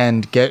people.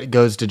 And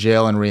goes to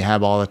jail and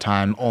rehab all the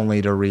time, only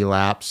to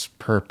relapse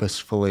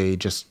purposefully,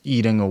 just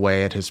eating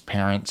away at his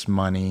parents'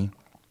 money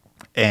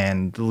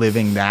and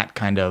living that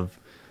kind of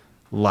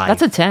life.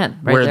 That's a 10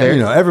 right where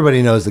there.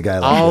 Everybody knows the guy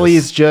like this.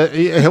 Always just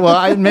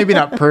maybe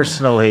not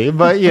personally,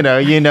 but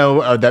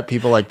that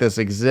people like this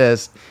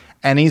exist,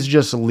 and he's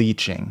just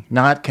leeching,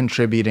 not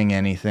contributing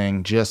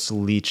anything, just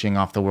leeching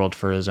off the world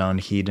for his own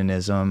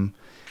hedonism.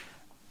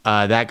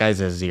 That guy's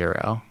a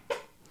 0.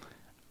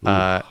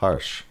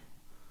 Harsh.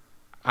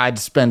 I'd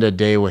spend a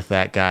day with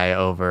that guy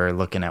over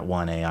looking at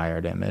one AI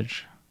art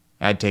image.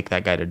 I'd take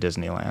that guy to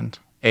Disneyland.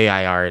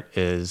 AI art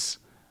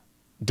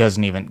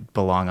doesn't even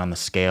belong on the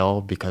scale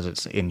because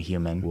it's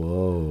inhuman.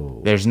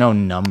 Whoa. There's no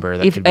number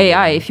that If could be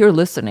AI, given. if you're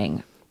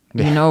listening,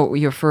 you know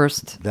your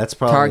first That's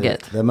probably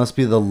target. That must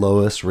be the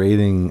lowest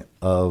rating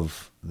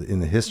in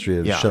the history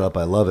of Yeah. Shut Up,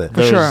 I Love It.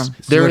 For sure.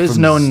 There went is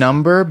from no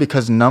number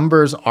because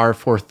numbers are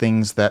for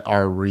things that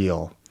are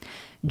real.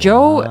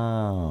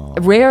 Joe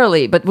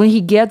rarely, but when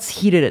he gets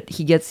heated,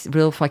 he gets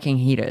real fucking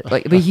heated.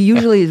 But he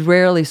usually is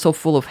rarely so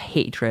full of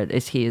hatred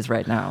as he is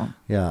right now.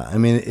 Yeah, I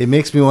mean, it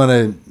makes me want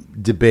to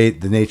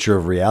debate the nature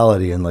of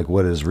reality and like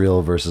what is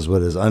real versus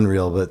what is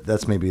unreal. But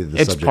that's maybe the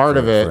It's subject part for-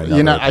 of for it.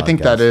 another I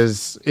think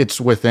podcast. it's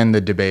within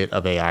the debate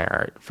of AI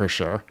art for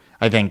sure.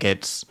 I think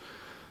it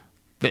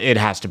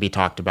has to be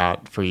talked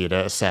about for you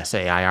to assess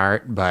AI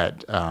art.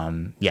 But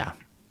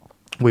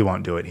we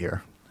won't do it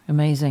here.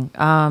 Amazing.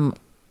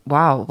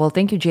 Wow. Well,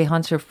 thank you, Jay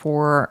Hunter,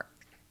 for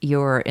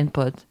your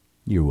input.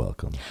 You're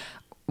welcome.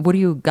 What do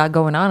you got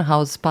going on?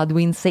 How's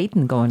Podween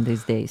Satan going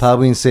these days?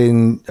 Podween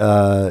Satan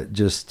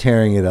just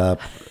tearing it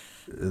up.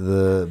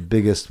 The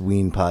biggest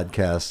Ween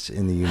podcast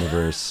in the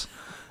universe.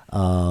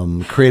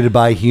 Created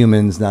by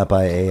humans, not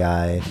by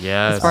AI.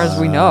 Yes. As far as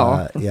we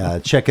know. Yeah,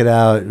 check it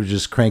out. We're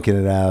just cranking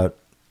it out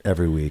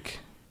every week.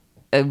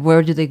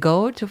 Where do they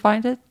go to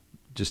find it?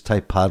 Just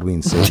type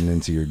Podween Satan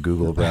into your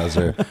Google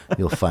browser.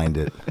 You'll find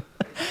it.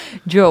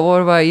 Joe,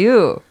 what about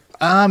you?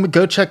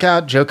 Go check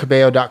out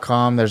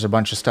joecabello.com. There's a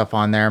bunch of stuff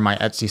on there. My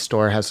Etsy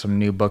store has some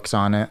new books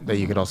on it that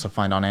you could also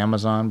find on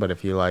Amazon. But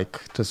if you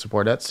like to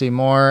support Etsy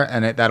more,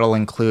 and that'll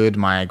include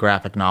my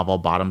graphic novel,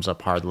 Bottoms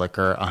Up Hard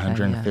Liquor,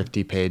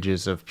 150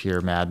 pages of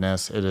pure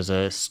madness. It is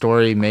a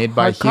story made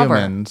by Hardcover.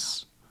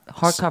 humans.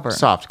 Hardcover.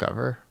 Soft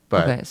cover.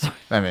 But Okay, sorry.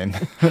 I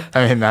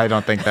mean, I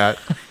don't think that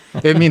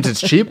it means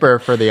it's cheaper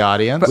for the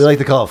audience. We like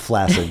to call it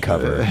flaccid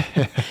cover.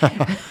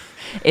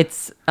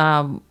 It's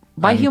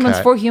by humans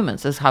Uncut. for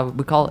humans is how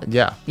we call it.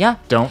 Yeah. Yeah.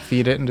 Don't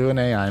feed it into an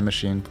AI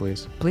machine,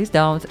 please. Please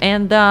don't.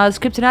 And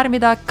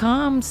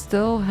scriptanatomy.com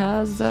still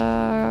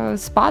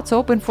has spots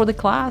open for the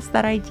class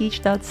that I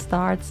teach that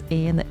starts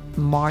in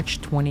March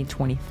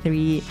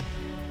 2023.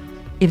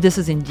 If this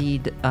is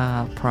indeed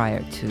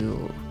prior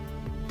to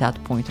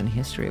that point in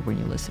history when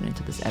you're listening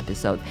to this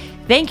episode.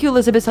 Thank you,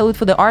 Elizabeth Salute,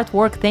 for the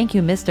artwork. Thank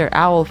you, Mr.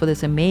 Owl, for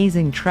this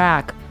amazing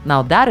track.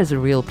 Now that is a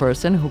real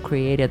person who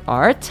created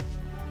art.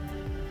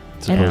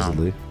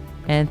 Supposedly.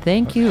 And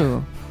thank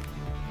you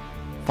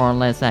for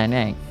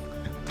listening.